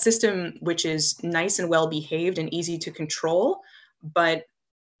a system which is nice and well behaved and easy to control, but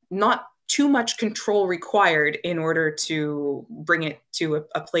not too much control required in order to bring it to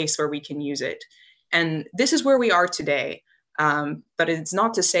a place where we can use it. And this is where we are today. But it's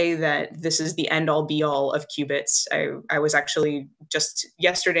not to say that this is the end all be all of qubits. I was actually just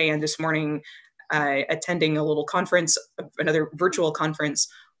yesterday and this morning attending a little conference, another virtual conference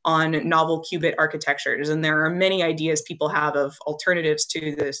on novel qubit architectures. And there are many ideas people have of alternatives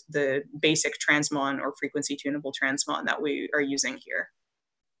to the basic transmon or frequency tunable transmon that we are using here.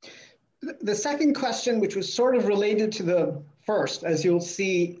 The second question, which was sort of related to the first, as you'll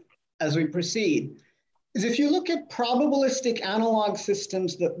see as we proceed, is if you look at probabilistic analog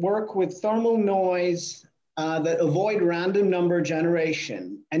systems that work with thermal noise that avoid random number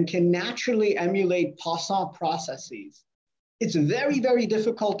generation and can naturally emulate Poisson processes, it's very, very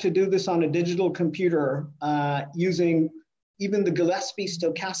difficult to do this on a digital computer using even the Gillespie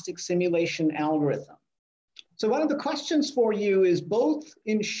stochastic simulation algorithm. So one of the questions for you is both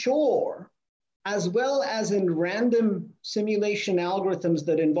in Shor as well as in random simulation algorithms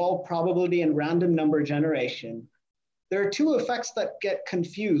that involve probability and random number generation, there are two effects that get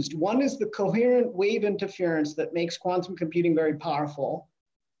confused. One is the coherent wave interference that makes quantum computing very powerful,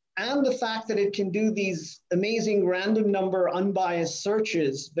 and the fact that it can do these amazing random number unbiased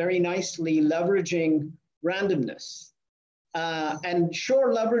searches very nicely, leveraging randomness. And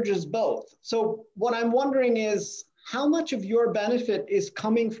Shor leverages both. So what I'm wondering is, how much of your benefit is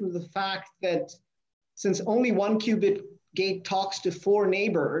coming from the fact that since only one qubit gate talks to 4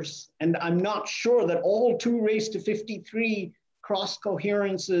 neighbors, and I'm not sure that all 2 raised to 53 cross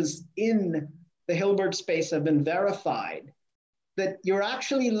coherences in the Hilbert space have been verified, that you're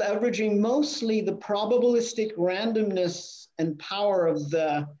actually leveraging mostly the probabilistic randomness and power of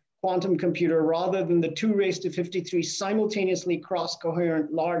the quantum computer rather than the 2 raised to 53 simultaneously cross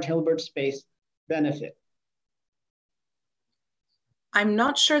coherent large Hilbert space benefit? I'm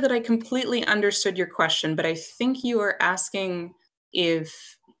not sure that I completely understood your question, but I think you are asking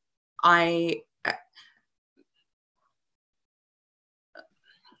if I'm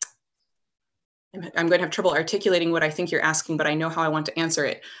going to have trouble articulating what I think you're asking, but I know how I want to answer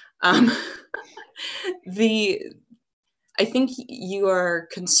it. I think you are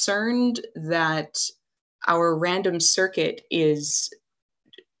concerned that our random circuit is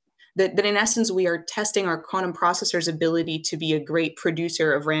that in essence, we are testing our quantum processor's ability to be a great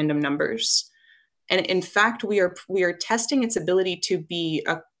producer of random numbers. And in fact, we are testing its ability to be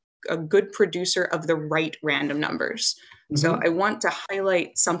a good producer of the right random numbers. Mm-hmm. So I want to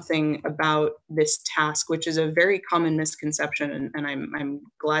highlight something about this task, which is a very common misconception, and I'm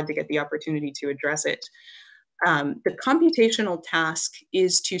glad to get the opportunity to address it. The computational task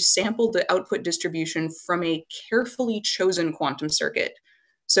is to sample the output distribution from a carefully chosen quantum circuit.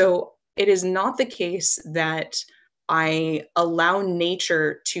 So it is not the case that I allow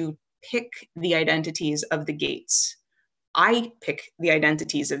nature to pick the identities of the gates. I pick the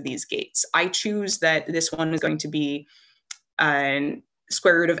identities of these gates. I choose that this one is going to be a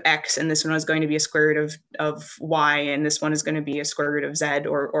square root of x, and this one is going to be a square root of y, and this one is going to be a square root of z,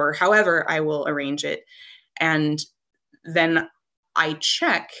 or however I will arrange it. And then I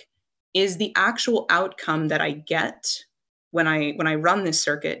check, is the actual outcome that I get when I run this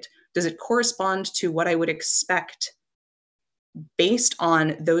circuit, does it correspond to what I would expect based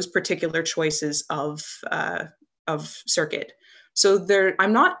on those particular choices of circuit? So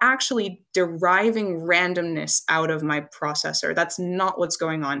I'm not actually deriving randomness out of my processor. That's not what's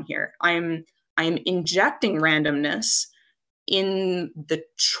going on here. I am injecting randomness in the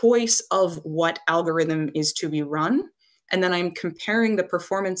choice of what algorithm is to be run, and then I'm comparing the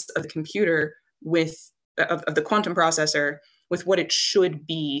performance of the computer of the quantum processor with what it should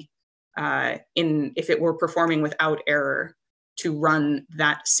be if it were performing without error to run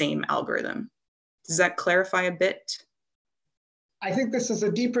that same algorithm. Does that clarify a bit? I think this is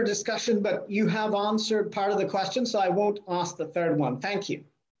a deeper discussion, but you have answered part of the question, so I won't ask the third one. Thank you.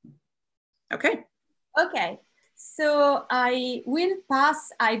 Okay. Okay. So I will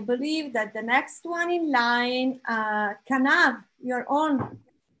pass, I believe that the next one in line, Kanav, you're on.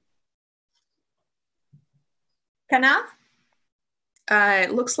 Kanav?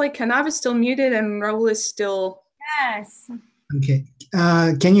 It looks like Kanav is still muted and Raul is still. Yes. Okay.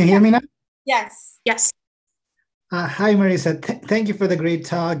 Can you hear me now? Yes. Yes. Hi, Marissa. Thank you for the great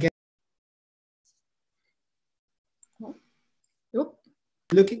talk.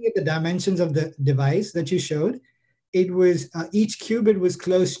 Looking at the dimensions of the device that you showed, it was each qubit was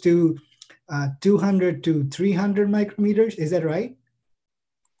close to 200 to 300 micrometers. Is that right?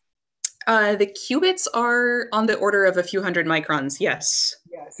 The qubits are on the order of a few hundred microns, yes.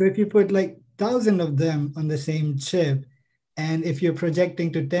 Yeah. So if you put like 1,000 of them on the same chip, and if you're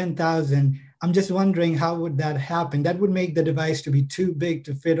projecting to 10,000, I'm just wondering how would that happen? That would make the device to be too big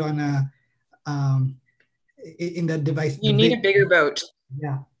to fit on in that device. You need a bigger boat.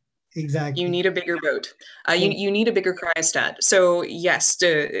 Yeah, exactly. You need a bigger boat. You need a bigger cryostat. So yes,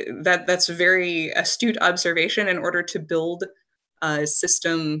 that's a very astute observation. In order to build a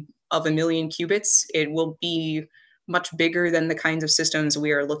system of 1 million qubits, it will be much bigger than the kinds of systems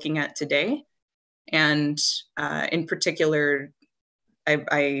we are looking at today. And in particular,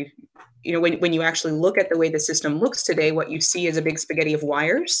 when you actually look at the way the system looks today, what you see is a big spaghetti of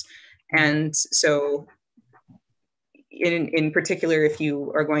wires. And so in particular, if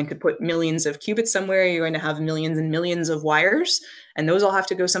you are going to put millions of qubits somewhere, you're going to have millions and millions of wires, and those all have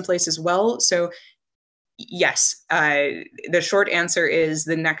to go someplace as well. So yes, the short answer is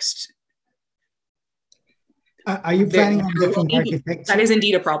the next Are you planning on different architecture? That is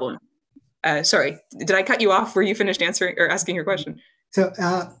indeed a problem. Sorry, did I cut you off? Were you finished answering or asking your question? So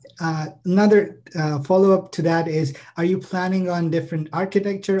another follow-up to that is, are you planning on different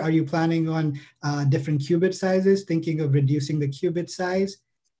architecture? Are you planning on different qubit sizes, thinking of reducing the qubit size?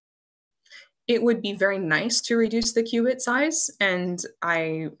 It would be very nice to reduce the qubit size, and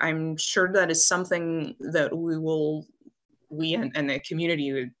I'm sure that is something that we and the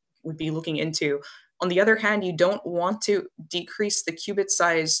community would be looking into. On the other hand, you don't want to decrease the qubit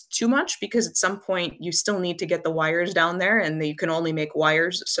size too much, because at some point you still need to get the wires down there, and you can only make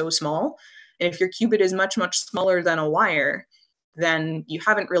wires so small. And if your qubit is much, much smaller than a wire, then you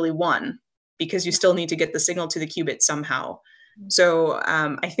haven't really won, because you still need to get the signal to the qubit somehow. So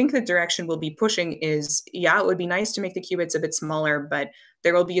I think the direction we'll be pushing is, yeah, it would be nice to make the qubits a bit smaller, but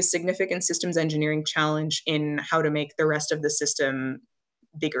there will be a significant systems engineering challenge in how to make the rest of the system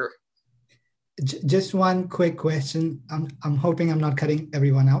bigger. Just one quick question. I'm hoping I'm not cutting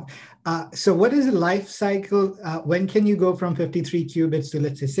everyone out. So what is the life cycle? When can you go from 53 qubits to,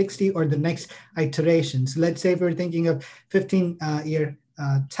 let's say, 60, or the next iteration? So let's say if we're thinking of 15-year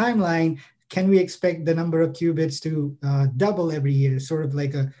timeline, can we expect the number of qubits to double every year, sort of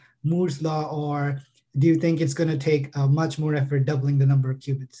like a Moore's law, or do you think it's going to take much more effort doubling the number of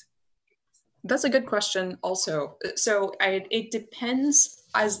qubits? That's a good question also. So it depends,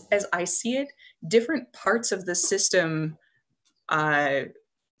 as I see it, different parts of the system. Now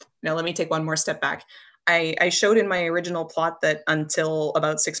let me take one more step back. I showed in my original plot that until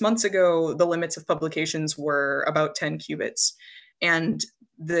about 6 months ago, the limits of publications were about 10 qubits. And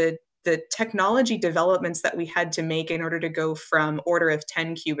the technology developments that we had to make in order to go from order of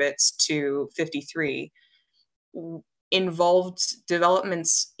 10 qubits to 53 involved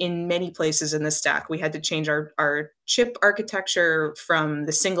developments in many places in the stack. We had to change our chip architecture from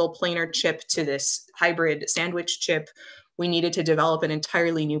the single planar chip to this hybrid sandwich chip. We needed to develop an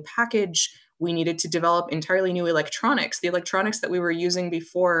entirely new package. We needed to develop entirely new electronics. The electronics that we were using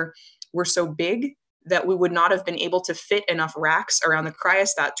before were so big that we would not have been able to fit enough racks around the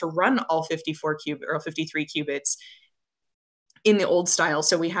cryostat to run all 54 qubits or 53 qubits in the old style.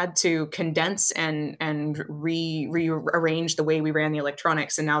 So we had to condense and rearrange the way we ran the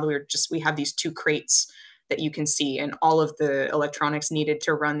electronics. And now we have these 2 crates that you can see, and all of the electronics needed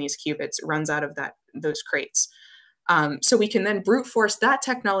to run these qubits runs out of those crates. So we can then brute force that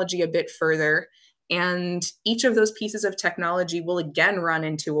technology a bit further, and each of those pieces of technology will again run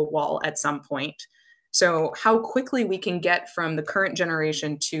into a wall at some point. So how quickly we can get from the current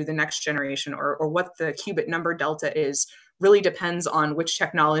generation to the next generation, or what the qubit number delta is, really depends on which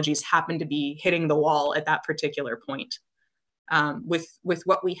technologies happen to be hitting the wall at that particular point. With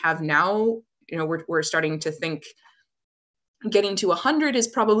what we have now, we're starting to think getting to 100 is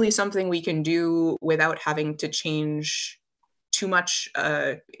probably something we can do without having to change too much,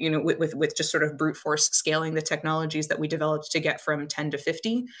 with just sort of brute force scaling the technologies that we developed to get from 10 to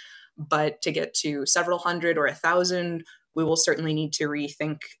 50. But to get to several hundred or 1,000, we will certainly need to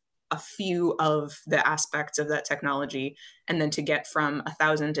rethink a few of the aspects of that technology. And then to get from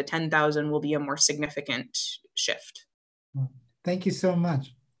 1,000 to 10,000 will be a more significant shift. Thank you so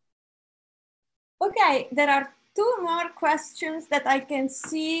much. Okay, there are 2 more questions that I can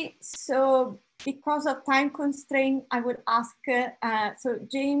see. So because of time constraint, I would ask, so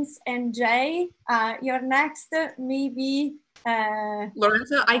James and Jay, you're next, maybe.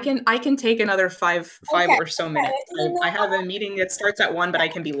 Lorenza, I can take another five okay. or so minutes. I have a meeting that starts at 1, but I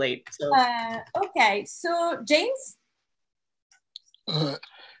can be late. So. Okay, so James?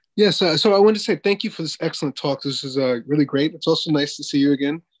 Yes, so I wanted to say thank you for this excellent talk. This is really great. It's also nice to see you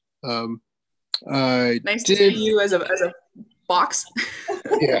again. Nice to see you as a box.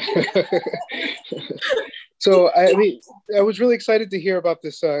 Yeah. So I was really excited to hear about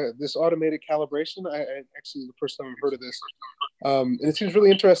this this automated calibration. I actually, the first time I've heard of this, and it seems a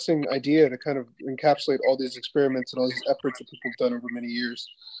really interesting idea to kind of encapsulate all these experiments and all these efforts that people have done over many years.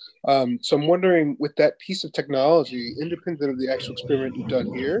 So I'm wondering, with that piece of technology, independent of the actual experiment you've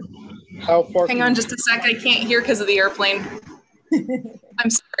done here, how far? Hang on just a sec. I can't hear because of the airplane. I'm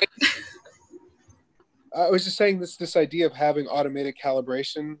sorry. I was just saying this idea of having automated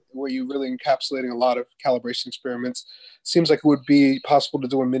calibration, where you're really encapsulating a lot of calibration experiments, seems like it would be possible to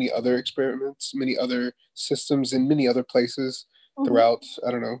do in many other experiments, many other systems, in many other places throughout.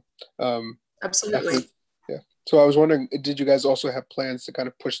 I don't know. Absolutely. Yeah. So I was wondering, did you guys also have plans to kind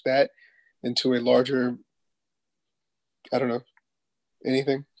of push that into a larger, I don't know,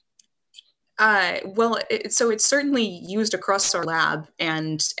 anything? Well, so it's certainly used across our lab,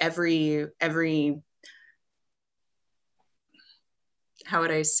 and every how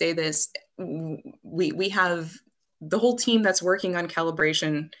would I say this? we have the whole team that's working on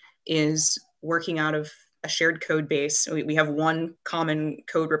calibration is working out of a shared code base. We have one common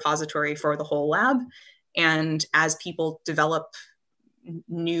code repository for the whole lab. And as people develop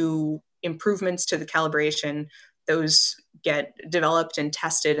new improvements to the calibration, those get developed and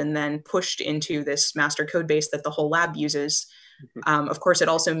tested and then pushed into this master code base that the whole lab uses. Of course, it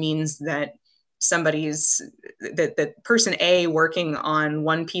also means that that person A working on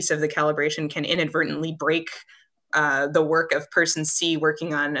one piece of the calibration can inadvertently break the work of person C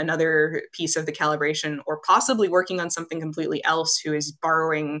working on another piece of the calibration, or possibly working on something completely else, who is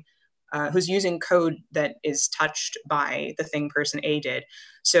borrowing, who's using code that is touched by the thing person A did.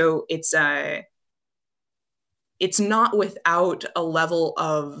 So it's not without a level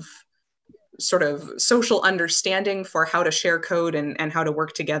of sort of social understanding for how to share code and how to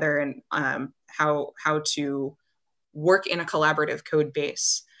work together, and how to work in a collaborative code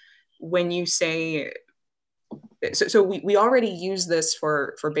base. When you say, so we already use this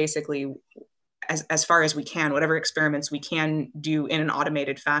for basically as far as we can, whatever experiments we can do in an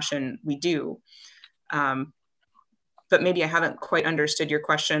automated fashion, we do. But maybe I haven't quite understood your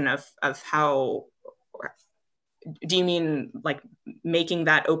question of how. Do you mean like making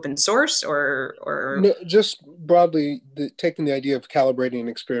that open source, or? No, just broadly taking the idea of calibrating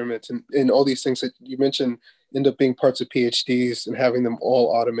experiments and all these things that you mentioned end up being parts of PhDs and having them all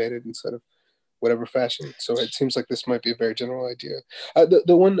automated instead of whatever fashion. So it seems like this might be a very general idea.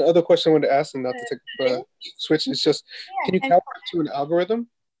 The one other question I wanted to ask, and not to take a switch, is just, can you calibrate to an algorithm?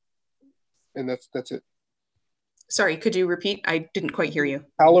 And that's it. Sorry, could you repeat? I didn't quite hear you.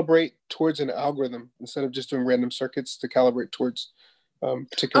 Calibrate towards an algorithm instead of just doing random circuits, to calibrate towards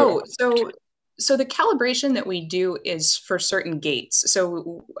particular. Oh, so the calibration that we do is for certain gates.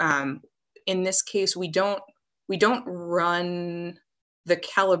 So in this case, we don't run the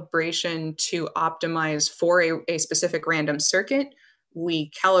calibration to optimize for a specific random circuit.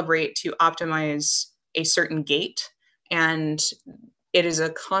 We calibrate to optimize a certain gate, and it is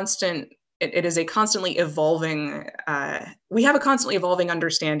a constantly evolving, we have a constantly evolving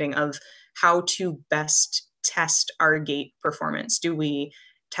understanding of how to best test our gate performance. Do we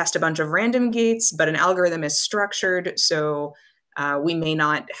test a bunch of random gates, but an algorithm is structured, so we may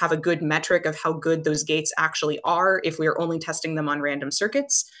not have a good metric of how good those gates actually are if we are only testing them on random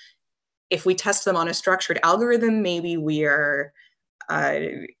circuits. If we test them on a structured algorithm, maybe we are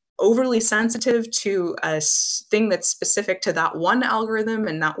overly sensitive to a thing that's specific to that one algorithm,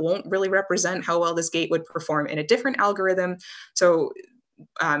 and that won't really represent how well this gate would perform in a different algorithm. So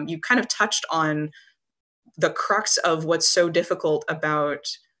you kind of touched on the crux of what's so difficult about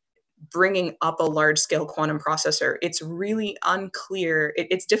bringing up a large-scale quantum processor. It's really unclear.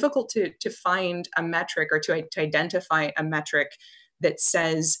 It's difficult to find a metric, or to identify a metric that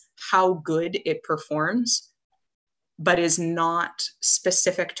says how good it performs, but is not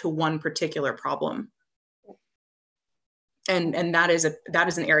specific to one particular problem. And that is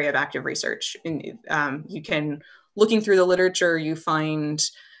an area of active research. And you can, looking through the literature, you find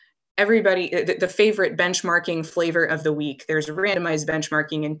everybody, the favorite benchmarking flavor of the week. There's randomized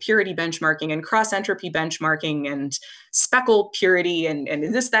benchmarking and purity benchmarking and cross entropy benchmarking and speckle purity and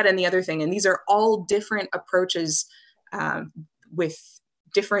this, that, and the other thing. And these are all different approaches with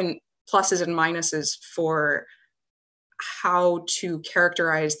different pluses and minuses for how to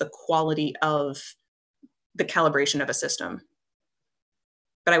characterize the quality of the calibration of a system.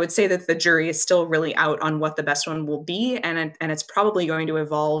 But I would say that the jury is still really out on what the best one will be, and it's probably going to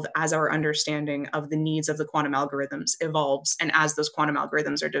evolve as our understanding of the needs of the quantum algorithms evolves, and as those quantum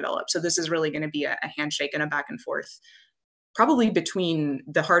algorithms are developed. So this is really going to be a handshake and a back and forth, probably between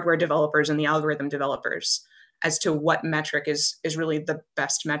the hardware developers and the algorithm developers, as to what metric is really the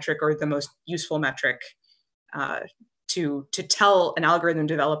best metric or the most useful metric to tell an algorithm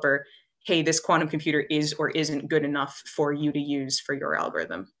developer, hey, this quantum computer is or isn't good enough for you to use for your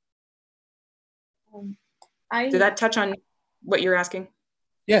algorithm. Did that touch on what you're asking?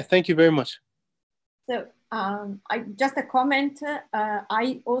 Yeah, thank you very much. So just a comment.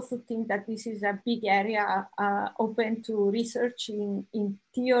 I also think that this is a big area open to research. In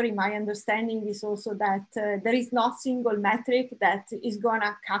theory, my understanding is also that there is no single metric that is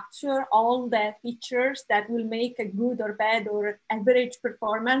gonna capture all the features that will make a good or bad or average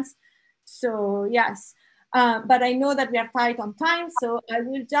performance. So yes, but I know that we are tight on time, so I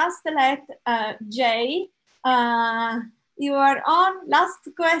will just let Jay, you are on. Last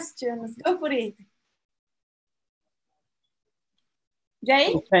questions, go for it.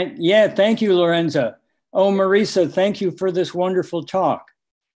 Jay? Yeah, thank you, Lorenza. Oh, Marissa, thank you for this wonderful talk.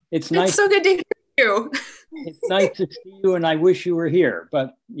 It's nice. It's so good to hear you. It's nice to see you, and I wish you were here,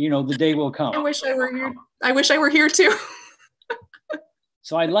 but you know, the day will come. I wish I were here. I wish I were here too.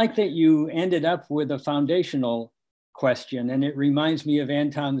 So I like that you ended up with a foundational question, and it reminds me of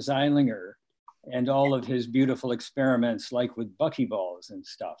Anton Zeilinger and all of his beautiful experiments, like with buckyballs and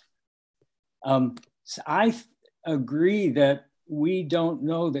stuff. So I agree that we don't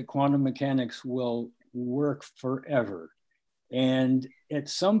know that quantum mechanics will work forever. And at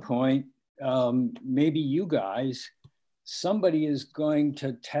some point, maybe you guys, somebody is going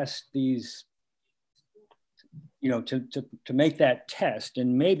to test these, you know, to make that test,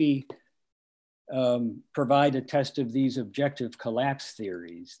 and maybe provide a test of these objective collapse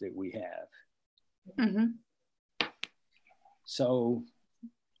theories that we have. Mm-hmm. So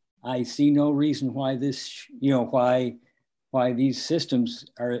I see no reason why this, you know, why these systems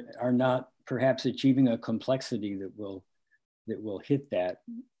are not perhaps achieving a complexity that will hit that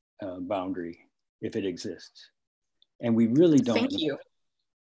boundary if it exists. And we really don't Thank know. you.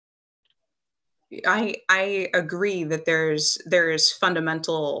 I agree that there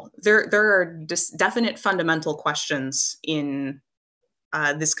are definite fundamental questions in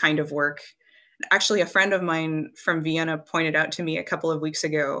this kind of work. Actually, a friend of mine from Vienna pointed out to me a couple of weeks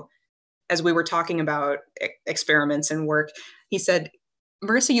ago, as we were talking about experiments and work, he said,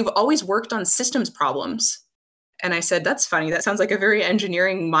 "Marissa, you've always worked on systems problems." And I said, "That's funny. That sounds like a very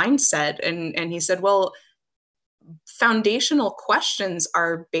engineering mindset." And he said, "Well, foundational questions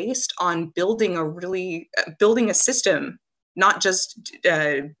are based on building a system, not just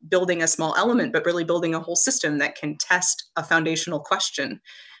building a small element, but really building a whole system that can test a foundational question."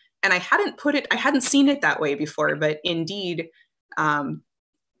 And I hadn't seen it that way before, but indeed,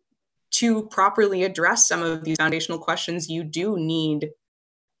 to properly address some of these foundational questions, you do need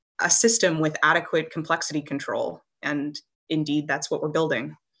a system with adequate complexity control. And indeed, that's what we're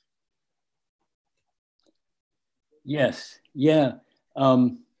building. Yes, yeah,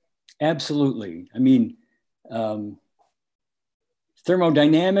 absolutely. I mean,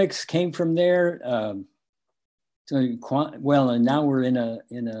 thermodynamics came from there. Well, and now we're in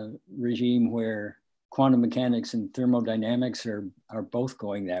a regime where quantum mechanics and thermodynamics are both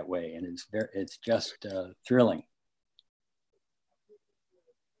going that way, and it's just thrilling.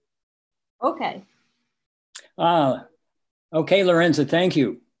 Okay. Okay, Lorenza, thank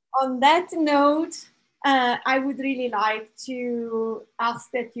you. On that note, I would really like to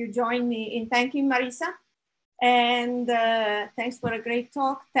ask that you join me in thanking Marissa. And thanks for a great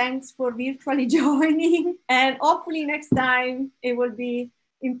talk. Thanks for virtually joining. And hopefully next time it will be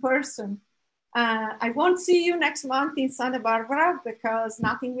in person. I won't see you next month in Santa Barbara because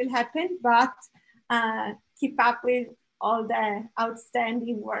nothing will happen, but keep up with all the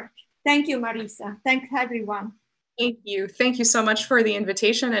outstanding work. Thank you, Marissa. Thanks, everyone. Thank you. Thank you so much for the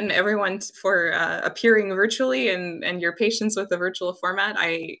invitation, and everyone for appearing virtually and your patience with the virtual format.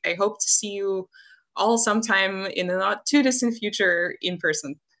 I hope to see you all sometime in the not too distant future in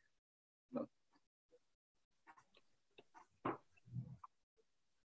person.